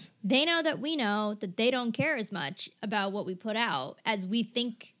knows? They know that we know that they don't care as much about what we put out as we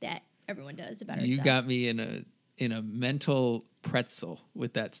think that everyone does about our stuff. You got me in a mental pretzel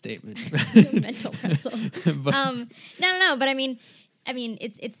with that statement. Mental pretzel. No. But I mean,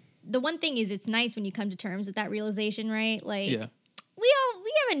 it's the one thing is, it's nice when you come to terms with that realization, right? Like, we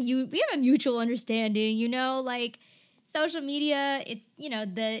have a mutual understanding, you know, like. social media, it's,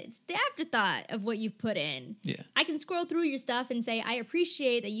 it's the afterthought of what you've put in. Yeah. I can scroll through your stuff and say, I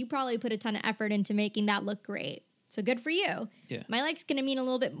appreciate that you probably put a ton of effort into making that look great. So good for you. Yeah. My like's going to mean a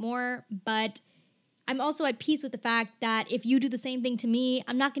little bit more, but I'm also at peace with the fact that if you do the same thing to me,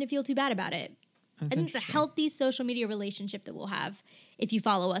 I'm not going to feel too bad about it. I think it's a healthy social media relationship that we'll have if you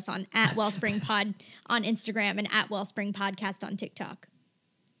follow us on @WellspringPod on Instagram and @WellspringPodcast on TikTok.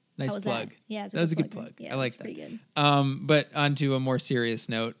 Nice plug. That? Yeah, that was a good plug. Yeah, I like that. Pretty good. But onto a more serious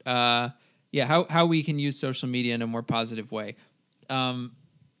note. How we can use social media in a more positive way.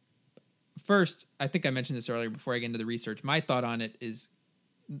 First, I think I mentioned this earlier before I get into the research. My thought on it is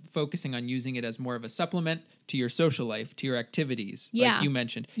focusing on using it as more of a supplement to your social life, to your activities, like you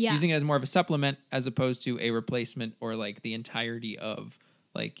mentioned. Yeah. Using it as more of a supplement as opposed to a replacement or like the entirety of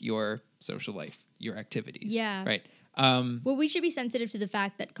like your social life, your activities. Yeah. Right. Well, we should be sensitive to the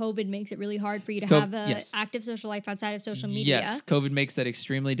fact that COVID makes it really hard for you to have an active social life outside of social media. Yes, COVID makes that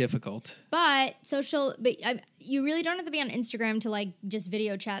extremely difficult. But you really don't have to be on Instagram to like just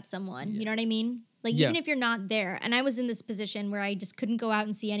video chat someone. Yeah. You know what I mean? Like even if you're not there, and I was in this position where I just couldn't go out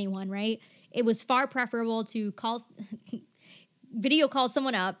and see anyone, right? It was far preferable to video call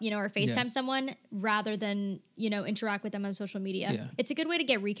someone up, or FaceTime someone rather than, interact with them on social media. Yeah. It's a good way to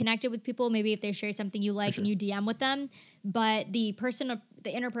get reconnected with people, maybe if they share something you like and you DM with them. But the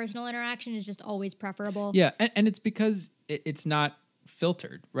interpersonal interaction is just always preferable. Yeah, and it's because it's not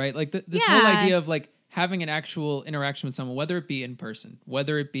filtered, right? Like this whole idea of like having an actual interaction with someone, whether it be in person,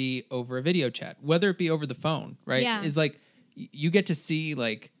 whether it be over a video chat, whether it be over the phone, right? Yeah. Is like you get to see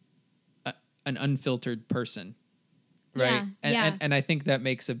like an unfiltered person, right? And I think that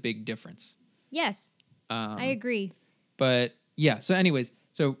makes a big difference. Yes, I agree. But so anyways,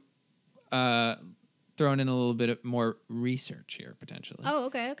 throwing in a little bit more research here potentially. Oh,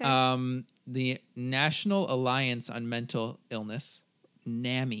 okay. The National Alliance on Mental Illness,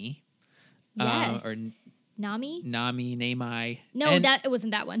 NAMI. Yes. Or NAMI? NAMI. No, it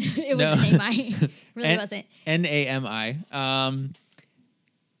wasn't that one. It wasn't NAMI. It really wasn't. NAMI.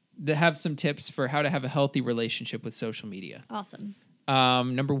 They have some tips for how to have a healthy relationship with social media. Awesome.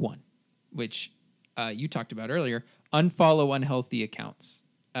 Number 1, which you talked about earlier, unfollow unhealthy accounts.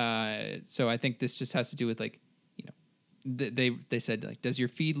 So I think this just has to do with like, they said like, does your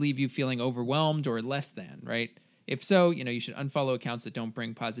feed leave you feeling overwhelmed or less than, right? If so, you should unfollow accounts that don't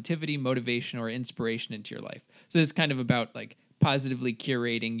bring positivity, motivation, or inspiration into your life. So this is kind of about like positively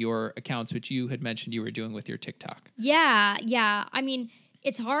curating your accounts, which you had mentioned you were doing with your TikTok. Yeah. I mean,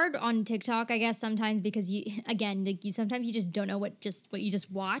 it's hard on TikTok, I guess, sometimes because sometimes you just don't know what you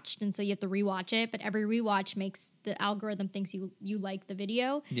just watched, and so you have to rewatch it. But every rewatch makes the algorithm thinks you like the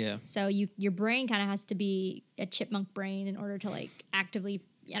video. Yeah. So your brain kind of has to be a chipmunk brain in order to like actively,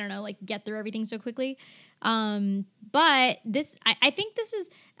 get through everything so quickly. But I think this is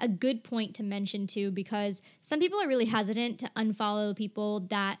a good point to mention too, because some people are really hesitant to unfollow people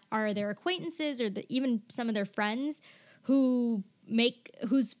that are their acquaintances or even some of their friends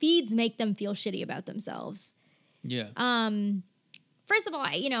whose feeds make them feel shitty about themselves. Yeah. First of all,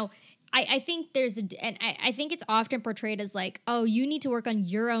 I think I think it's often portrayed as like, oh, you need to work on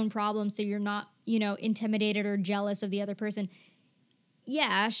your own problems so you're not, intimidated or jealous of the other person.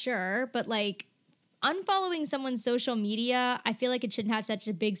 Yeah, sure. But like unfollowing someone's social media, I feel like it shouldn't have such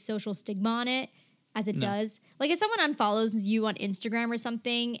a big social stigma on it as it does. Like if someone unfollows you on Instagram or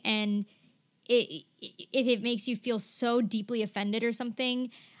something and if it makes you feel so deeply offended or something,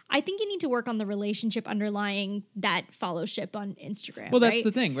 I think you need to work on the relationship underlying that followship on Instagram. Well, that's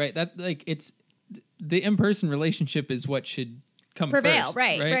the thing, right? That like it's the in-person relationship is what should prevail first,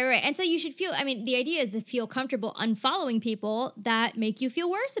 right. And so you should feel, the idea is to feel comfortable unfollowing people that make you feel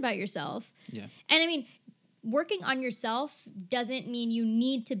worse about yourself. Yeah. And working on yourself doesn't mean you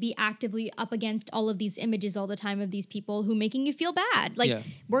need to be actively up against all of these images all the time of these people who making you feel bad.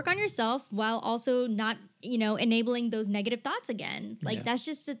 Work on yourself while also not, enabling those negative thoughts again. That's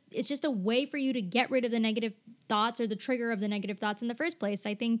it's just a way for you to get rid of the negative thoughts or the trigger of the negative thoughts in the first place.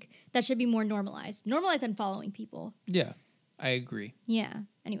 I think that should be more normalized. Normalize unfollowing people. Yeah. I agree. Yeah.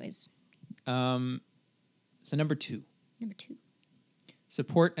 Anyways. So number 2.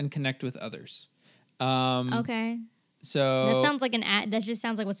 Support and connect with others. Okay. So that sounds like an ad. That just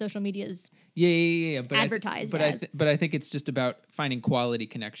sounds like what social media is. Yeah. But advertised. But I think it's just about finding quality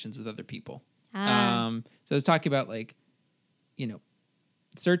connections with other people. So I was talking about like,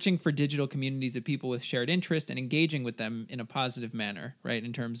 searching for digital communities of people with shared interest and engaging with them in a positive manner, right?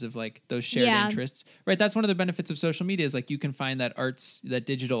 In terms of like those shared interests, right? That's one of the benefits of social media is like you can find that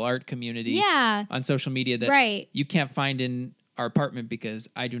digital art community on social media that you can't find in our apartment because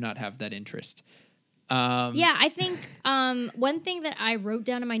I do not have that interest. Yeah, I think one thing that I wrote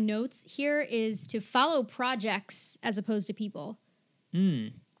down in my notes here is to follow projects as opposed to people.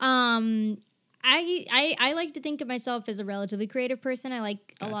 I like to think of myself as a relatively creative person. I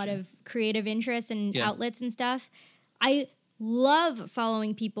like a lot of creative interests and outlets and stuff. I love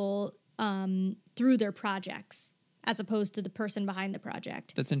following people through their projects as opposed to the person behind the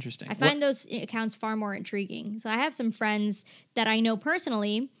project. That's interesting. I find those accounts far more intriguing. So I have some friends that I know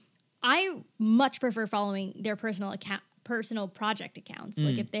personally. I much prefer following their personal project accounts.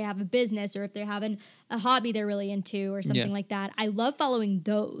 Like if they have a business or if they're having a hobby they're really into or something like that. I love following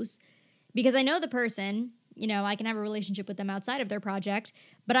those because I know the person, you know, I can have a relationship with them outside of their project,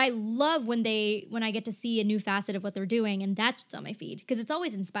 but I love when I get to see a new facet of what they're doing, and that's what's on my feed because it's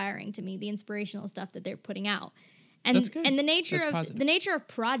always inspiring to me, the inspirational stuff that they're putting out. And that's good. And the nature of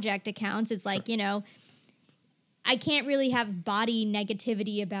project accounts is like, you know, I can't really have body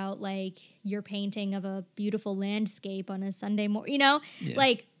negativity about like your painting of a beautiful landscape on a Sunday morning, you know,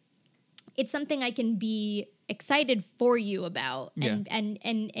 like it's something I can be excited for you about and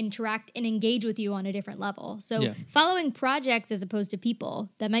interact and engage with you on a different level. So following projects as opposed to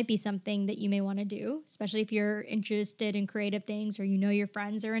people, that might be something that you may want to do, especially if you're interested in creative things or you know your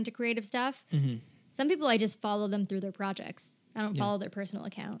friends are into creative stuff. Some people, I just follow them through their projects. I don't follow their personal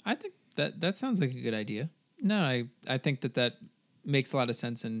account. I think that sounds like a good idea. No, I think that makes a lot of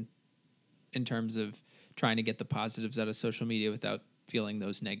sense in terms of trying to get the positives out of social media without feeling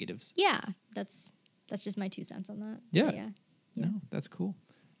those negatives. Yeah, that's just my 2 cents on that. Yeah. No, that's cool.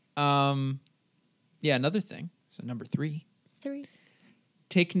 Another thing. So number 3.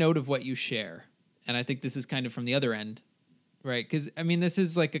 Take note of what you share. And I think this is kind of from the other end, right? Because, I mean, this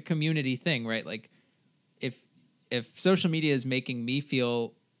is like a community thing, right? Like, if social media is making me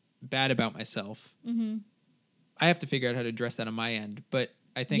feel bad about myself, I have to figure out how to address that on my end. But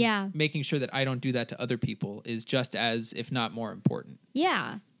I think making sure that I don't do that to other people is just as, if not more important.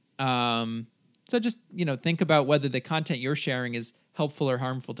 Yeah. So just, you know, think about whether the content you're sharing is helpful or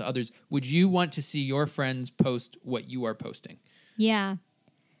harmful to others. Would you want to see your friends post what you are posting? Yeah.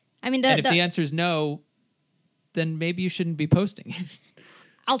 I mean, and if the answer is no, then maybe you shouldn't be posting.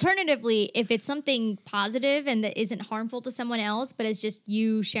 Alternatively, if it's something positive and that isn't harmful to someone else, but it's just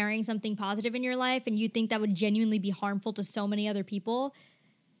you sharing something positive in your life and you think that would genuinely be harmful to so many other people,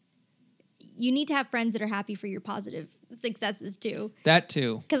 you need to have friends that are happy for your positive successes too. That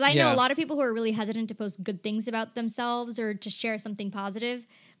too. Because I know a lot of people who are really hesitant to post good things about themselves or to share something positive.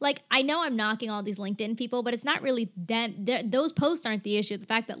 Like, I know I'm knocking all these LinkedIn people, but it's not really them. Those posts aren't the issue. The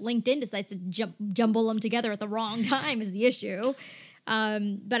fact that LinkedIn decides to jumble them together at the wrong time is the issue.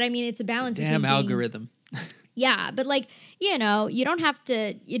 But I mean, it's a balance. Damn algorithm. Yeah, but like, you know, you don't have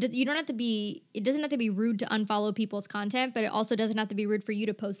to. You don't have to be. It doesn't have to be rude to unfollow people's content, but it also doesn't have to be rude for you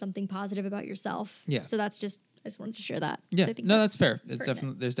to post something positive about yourself. Yeah. So that's just. I just wanted to share that. Yeah. I think no, that's fair. Pertinent. It's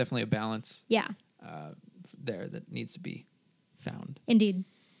definitely there's definitely a balance. Yeah. There that needs to be found. Indeed.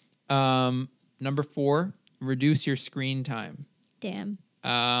 Number 4, reduce your screen time. Damn.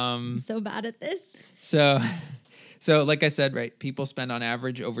 I'm so bad at this. So like I said, right, people spend on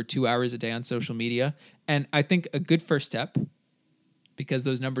average over 2 hours a day on social media. And I think a good first step, because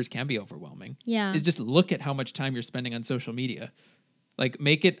those numbers can be overwhelming, is just look at how much time you're spending on social media. Like,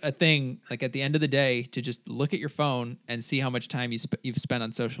 make it a thing, like at the end of the day, to just look at your phone and see how much time you've spent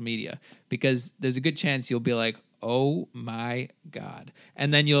on social media. Because there's a good chance you'll be like, oh my God.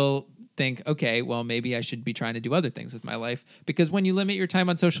 And then you'll think, okay, well, maybe I should be trying to do other things with my life. Because when you limit your time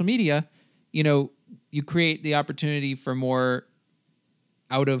on social media, you know, you create the opportunity for more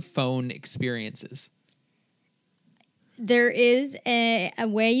out-of-phone experiences. There is a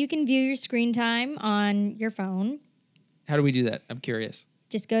way you can view your screen time on your phone. How do we do that? I'm curious.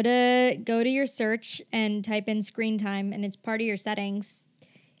 Just go to your search and type in screen time, and it's part of your settings.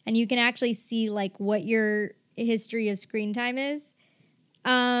 And you can actually see like what your history of screen time is.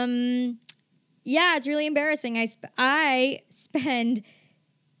 Yeah, it's really embarrassing. I spend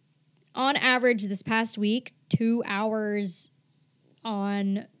on average this past week 2 hours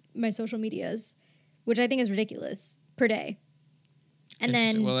on my social medias, which I think is ridiculous, per day. And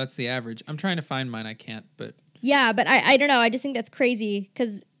then, well, that's the average. I'm trying to find mine. I can't, but yeah, but I don't know. I just think that's crazy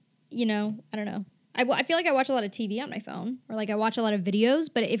because, you know, I don't know. I feel like I watch a lot of TV on my phone, or like I watch a lot of videos,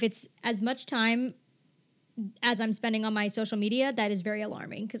 but if it's as much time as I'm spending on my social media, that is very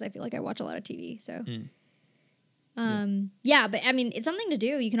alarming because I feel like I watch a lot of TV. So, yeah, but I mean, it's something to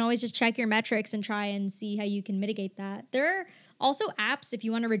do. You can always just check your metrics and try and see how you can mitigate that. There are also apps if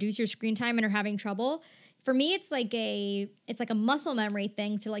you want to reduce your screen time and are having trouble. For me, it's like a muscle memory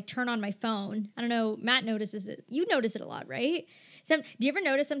thing to like turn on my phone. I don't know. Matt notices it. You notice it a lot, right? Do you ever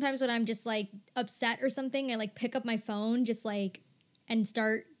notice sometimes when I'm just like upset or something, I like pick up my phone just like and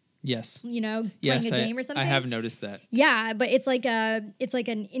start Yes. playing a game or something? I have noticed that. Yeah, but it's like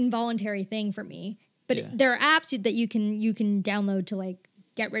an involuntary thing for me. But there are apps that you can download to like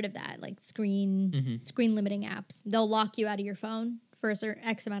get rid of that, like screen limiting apps. They'll lock you out of your phone for a certain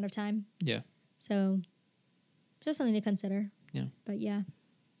X amount of time. Yeah. So just something to consider. Yeah. But yeah.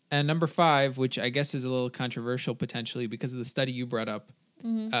 And number 5, which I guess is a little controversial potentially because of the study you brought up,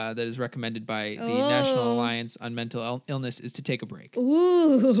 that is recommended by the National Alliance on Mental Illness, is to take a break.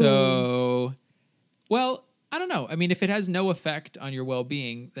 Ooh. So, well, I don't know. I mean, if it has no effect on your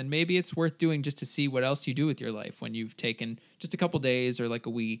well-being, then maybe it's worth doing just to see what else you do with your life when you've taken just a couple days or like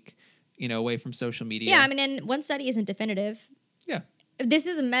a week, away from social media. Yeah, I mean, and one study isn't definitive. Yeah. This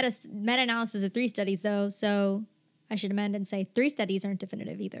is a meta-analysis of 3 studies, though, so I should amend and say 3 studies aren't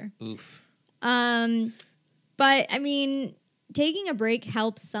definitive either. Oof. But, I mean, taking a break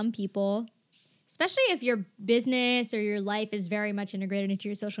helps some people, especially if your business or your life is very much integrated into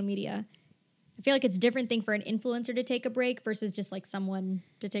your social media. I feel like it's a different thing for an influencer to take a break versus just like someone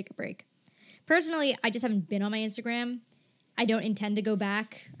to take a break. Personally, I just haven't been on my Instagram. I don't intend to go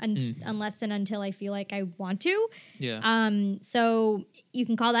back unless and until I feel like I want to. Yeah. So you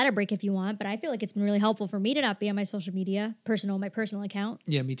can call that a break if you want, but I feel like it's been really helpful for me to not be on my social media, my personal account.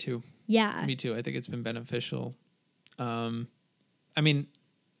 Yeah, me too. Yeah. Me too. I think it's been beneficial. I mean,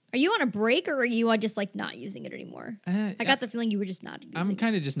 are you on a break or are you just like not using it anymore? I got the feeling you were just not using it. I'm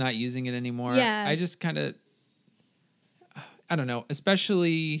kind of just not using it anymore. Yeah. I just kind of, I don't know,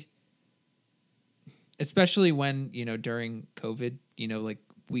 especially when, during COVID, like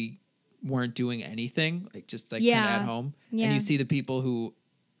we weren't doing anything, like just like kind of at home. Yeah. And you see the people who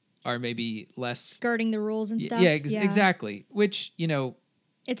are maybe less skirting the rules and stuff. Yeah, exactly. Which,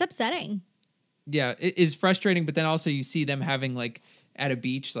 it's upsetting. Yeah, it is frustrating, but then also you see them having like at a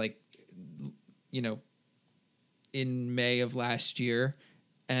beach, like, in May of last year,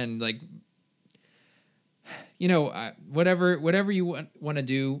 and like, whatever you want to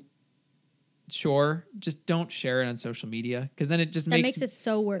do, sure, just don't share it on social media because then it just makes it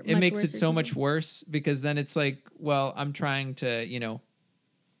so worse. It makes it so much worse because then it's like, well, I'm trying to,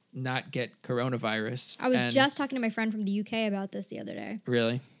 not get coronavirus. I was just talking to my friend from the UK about this the other day.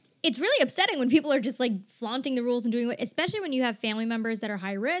 Really? It's really upsetting when people are just like flaunting the rules and doing what, especially when you have family members that are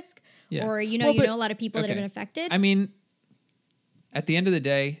high risk or, a lot of people that have been affected. I mean, at the end of the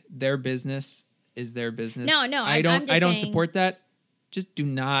day, their business is their business. No, I don't support that. Just do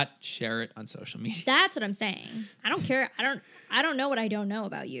not share it on social media. That's what I'm saying. I don't care. I don't know what I don't know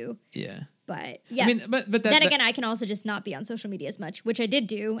about you. Yeah. But yeah. I mean, but then again, I can also just not be on social media as much, which I did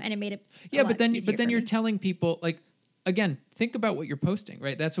do, and it made it. But then you're telling people like, again, think about what you're posting,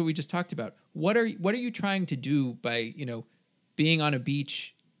 right? That's what we just talked about. What are you trying to do by, being on a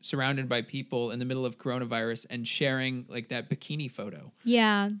beach surrounded by people in the middle of coronavirus and sharing like that bikini photo?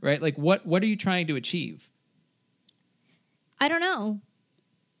 Yeah. Right? Like what are you trying to achieve? I don't know.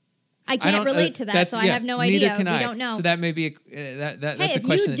 I can't relate to that, so I have no idea. We don't know. So that may be that's a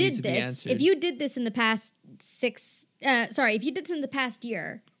question that needs to be answered. If you did this in the past if you did this in the past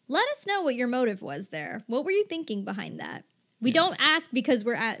year, let us know what your motive was there. What were you thinking behind that? We don't ask because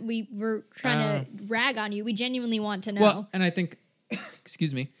we're trying to rag on you. We genuinely want to know. Well, and I think,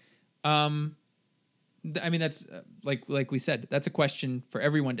 excuse me, I mean that's like we said, that's a question for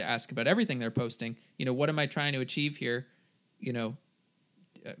everyone to ask about everything they're posting. What am I trying to achieve here? Do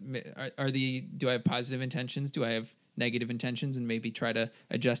I have positive intentions? Do I have negative intentions? And maybe try to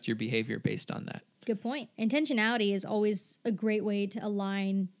adjust your behavior based on that. Good point. Intentionality is always a great way to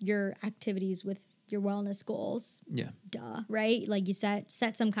align your activities with your wellness goals. Yeah. Duh. Right? Like you set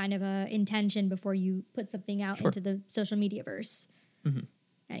some kind of a intention before you put something out into the social media verse. Mm-hmm.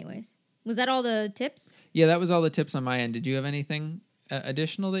 Anyways, was that all the tips? Yeah, that was all the tips on my end. Did you have anything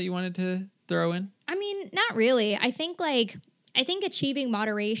additional that you wanted to throw in? I mean, not really. I think achieving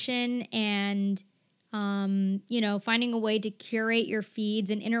moderation and finding a way to curate your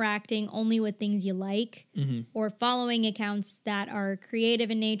feeds and interacting only with things you like, or following accounts that are creative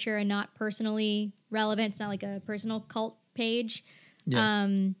in nature and not personally relevant. It's not like a personal cult page. Yeah.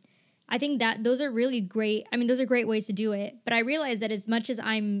 I think that those are really great. I mean, those are great ways to do it. But I realize that as much as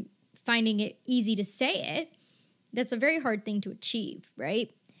I'm finding it easy to say it, that's a very hard thing to achieve,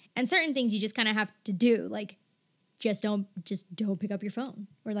 right? And certain things you just kind of have to do, like just don't pick up your phone,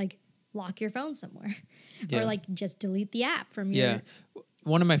 or like lock your phone somewhere, or like just delete the app from your. Yeah,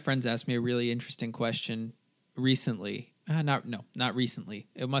 one of my friends asked me a really interesting question recently. Not recently.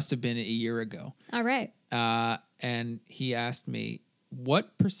 It must have been a year ago. All right. And he asked me,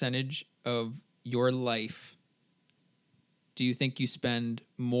 what percentage of your life do you think you spend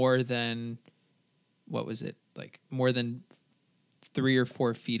more than, what was it, like more than 3 or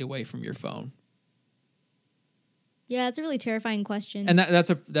 4 feet away from your phone? Yeah, it's a really terrifying question. And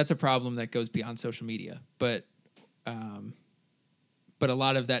that's a problem that goes beyond social media. But a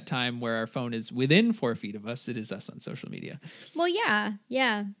lot of that time where our phone is within 4 feet of us, it is us on social media. Well,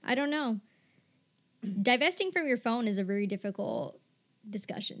 yeah. I don't know. Divesting from your phone is a very difficult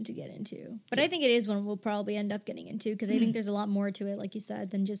discussion to get into. But I think it is one we'll probably end up getting into because I think there's a lot more to it, like you said,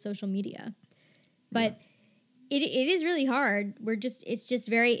 than just social media. But it is really hard. It's just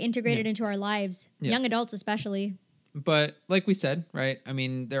very integrated into our lives, young adults especially. But like we said, right? I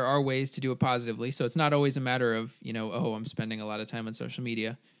mean, there are ways to do it positively. So it's not always a matter of, I'm spending a lot of time on social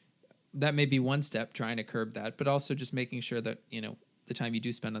media. That may be one step, trying to curb that, but also just making sure that, the time you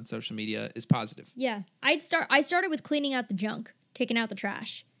do spend on social media is positive. Yeah. I started with cleaning out the junk, taking out the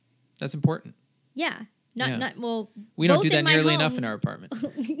trash. That's important. Yeah. We don't do that nearly enough in our apartment.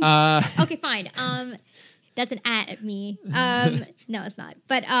 Okay, fine. That's an at me. No, it's not.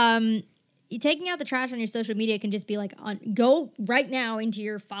 But taking out the trash on your social media can just be like, go right now into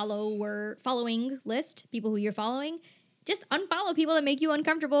your following list, people who you're following. Just unfollow people that make you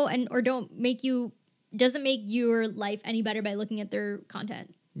uncomfortable or doesn't make your life any better by looking at their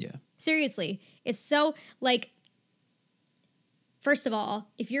content. Yeah. Seriously. It's so like, first of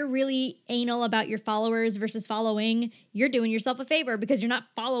all, if you're really anal about your followers versus following, you're doing yourself a favor because you're not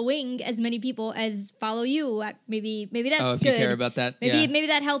following as many people as follow you. Maybe that's if good. You care about that. Maybe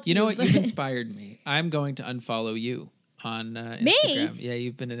that helps you. You know what? You've inspired me. I'm going to unfollow you on Instagram. Me? Yeah,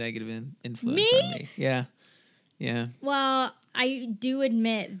 you've been a negative influence on me. Yeah. Yeah. Well, I do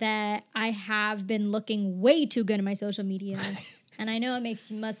admit that I have been looking way too good at my social media. And I know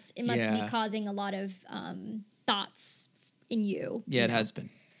it must be causing a lot of thoughts in you. Yeah, it has been.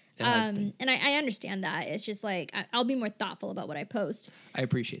 It has been. And I understand that. It's just like I'll be more thoughtful about what I post. I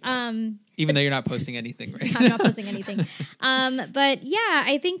appreciate that. Even though you're not posting anything, right? I'm not posting anything. But yeah,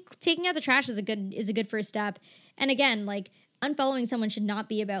 I think taking out the trash is a good first step. And again, like unfollowing someone should not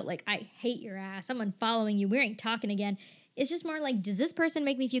be about like, I hate your ass, I'm unfollowing you, we ain't talking again. It's just more like, does this person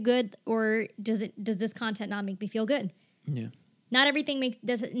make me feel good, or does this content not make me feel good? Yeah. Not everything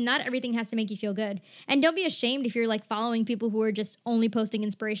has to make you feel good. And don't be ashamed if you're like following people who are just only posting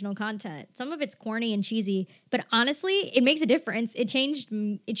inspirational content. Some of it's corny and cheesy, but honestly, it makes a difference. It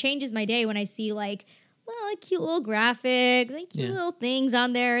changes my day when I see like, well, a cute little graphic, like cute little things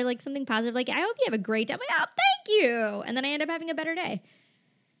on there, like something positive. Like, I hope you have a great day. I'm like, oh, thank you. And then I end up having a better day.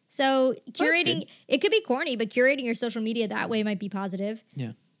 So curating, it could be corny, but curating your social media that way might be positive.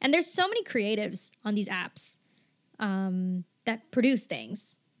 Yeah. And there's so many creatives on these apps that produce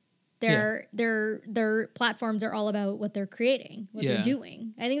things. Their platforms are all about what they're creating, what they're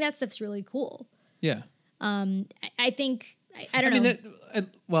doing. I think that stuff's really cool. Yeah. I think, I don't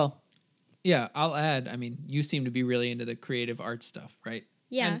know. Yeah, I'll add, I mean, you seem to be really into the creative art stuff, right?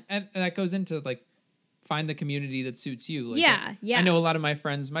 Yeah. And that goes into like, find the community that suits you. Like, yeah. I know a lot of my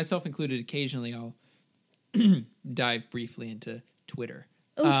friends, myself included, occasionally I'll dive briefly into Twitter.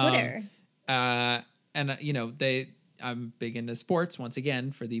 Oh, Twitter. And I'm big into sports. Once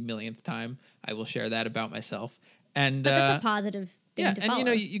again, for the millionth time, I will share that about myself. And but that's a positive thing to follow.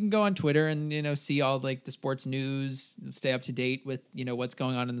 And you can go on Twitter and see all like the sports news, stay up to date with what's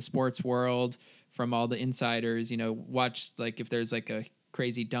going on in the sports world from all the insiders. Watch like if there's like a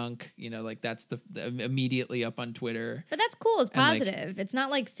crazy dunk, like that's the immediately up on Twitter. But that's cool. It's positive. It's not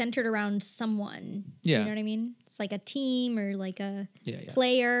like centered around someone. Yeah. You know what I mean? It's like a team or like a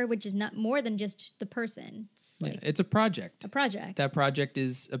player, which is not more than just the person. It's like it's a project. A project. That project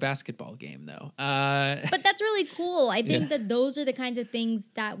is a basketball game, though. But that's really cool. I think that those are the kinds of things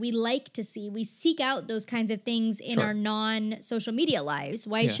that we like to see. We seek out those kinds of things in our non-social media lives.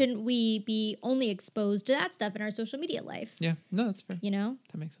 Why shouldn't we be only exposed to that stuff in our social media life? Yeah. No, that's fair. That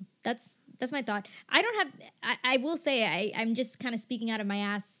makes sense. That's my thought. I will say I'm just kind of speaking out of my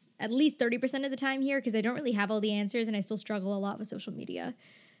ass at least 30% of the time here because I don't really have all the answers and I still struggle a lot with social media.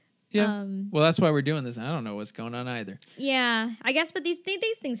 Yeah. Well, that's why we're doing this. I don't know what's going on either. Yeah, I guess, but these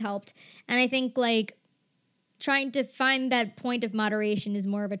things helped. And I think like trying to find that point of moderation is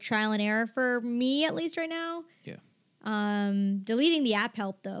more of a trial and error for me, at least right now. Yeah. Deleting the app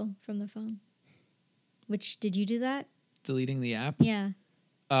helped though from the phone. Did you do that? Deleting the app? Yeah.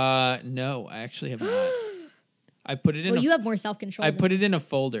 No, I actually have not. I put it in. Well, you have more self-control. I put it in a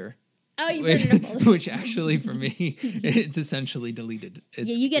folder. Oh, you put it in a folder. Which actually, for me, it's essentially deleted.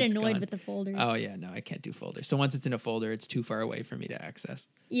 You get annoyed with the folders. Oh yeah, no, I can't do folders. So once it's in a folder, it's too far away for me to access.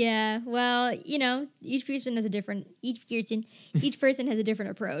 Yeah, well, each person has a different. Each person has a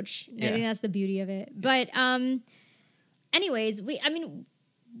different approach. Yeah. I think that's the beauty of it. But anyways,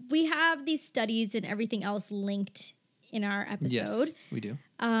 we have these studies and everything else linked in our episode. Yes, we do.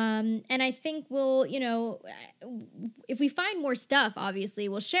 And I think we'll, if we find more stuff, obviously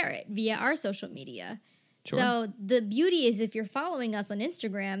we'll share it via our social media. Sure. So the beauty is if you're following us on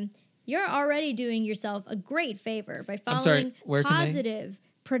Instagram, you're already doing yourself a great favor by following positive,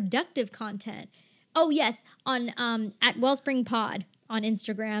 productive content. Oh, yes, on at Wellspring Pod on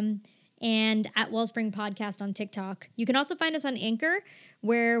Instagram and at Wellspring Podcast on TikTok. You can also find us on Anchor,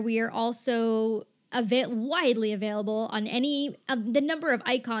 where we are also widely available on any of the number of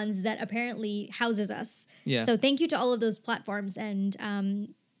icons that apparently houses us. Yeah. So thank you to all of those platforms,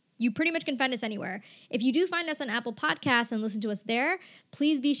 and you pretty much can find us anywhere. If you do find us on Apple Podcasts and listen to us there,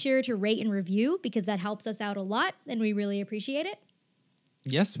 please be sure to rate and review, because that helps us out a lot, and we really appreciate it.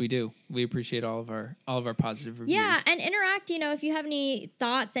 Yes, we do. We appreciate all of our positive reviews. Yeah, and interact. If you have any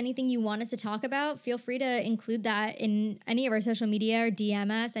thoughts, anything you want us to talk about, feel free to include that in any of our social media or DM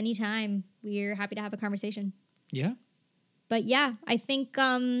us anytime. We're happy to have a conversation. Yeah. But yeah, I think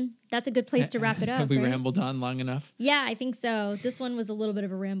that's a good place to wrap it up. Have we rambled on long enough? Yeah, I think so. This one was a little bit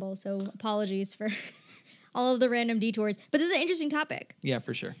of a ramble, so apologies for all of the random detours. But this is an interesting topic. Yeah,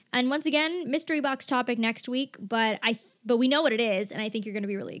 for sure. And once again, mystery box topic next week, but we know what it is, and I think you're going to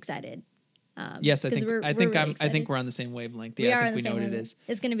be really excited. Yes, I think we're on the same wavelength. Yeah, I think we know what it is.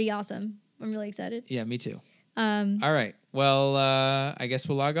 It's going to be awesome. I'm really excited. Yeah, me too. All right. Well, I guess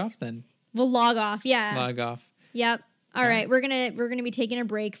we'll log off then. We'll log off. Yeah. Log off. Yep. All right. We're gonna be taking a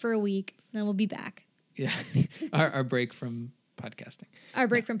break for a week, and then we'll be back. Yeah. our break from podcasting. Our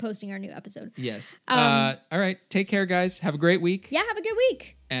break from posting our new episode. Yes. All right. Take care, guys. Have a great week. Yeah. Have a good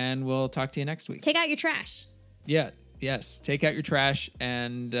week. And we'll talk to you next week. Take out your trash. Yeah. Yes. Take out your trash,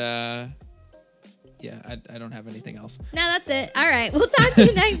 and I don't have anything else. No, that's it. All right. We'll talk to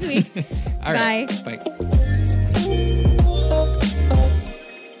you next week. All right. Bye. Bye.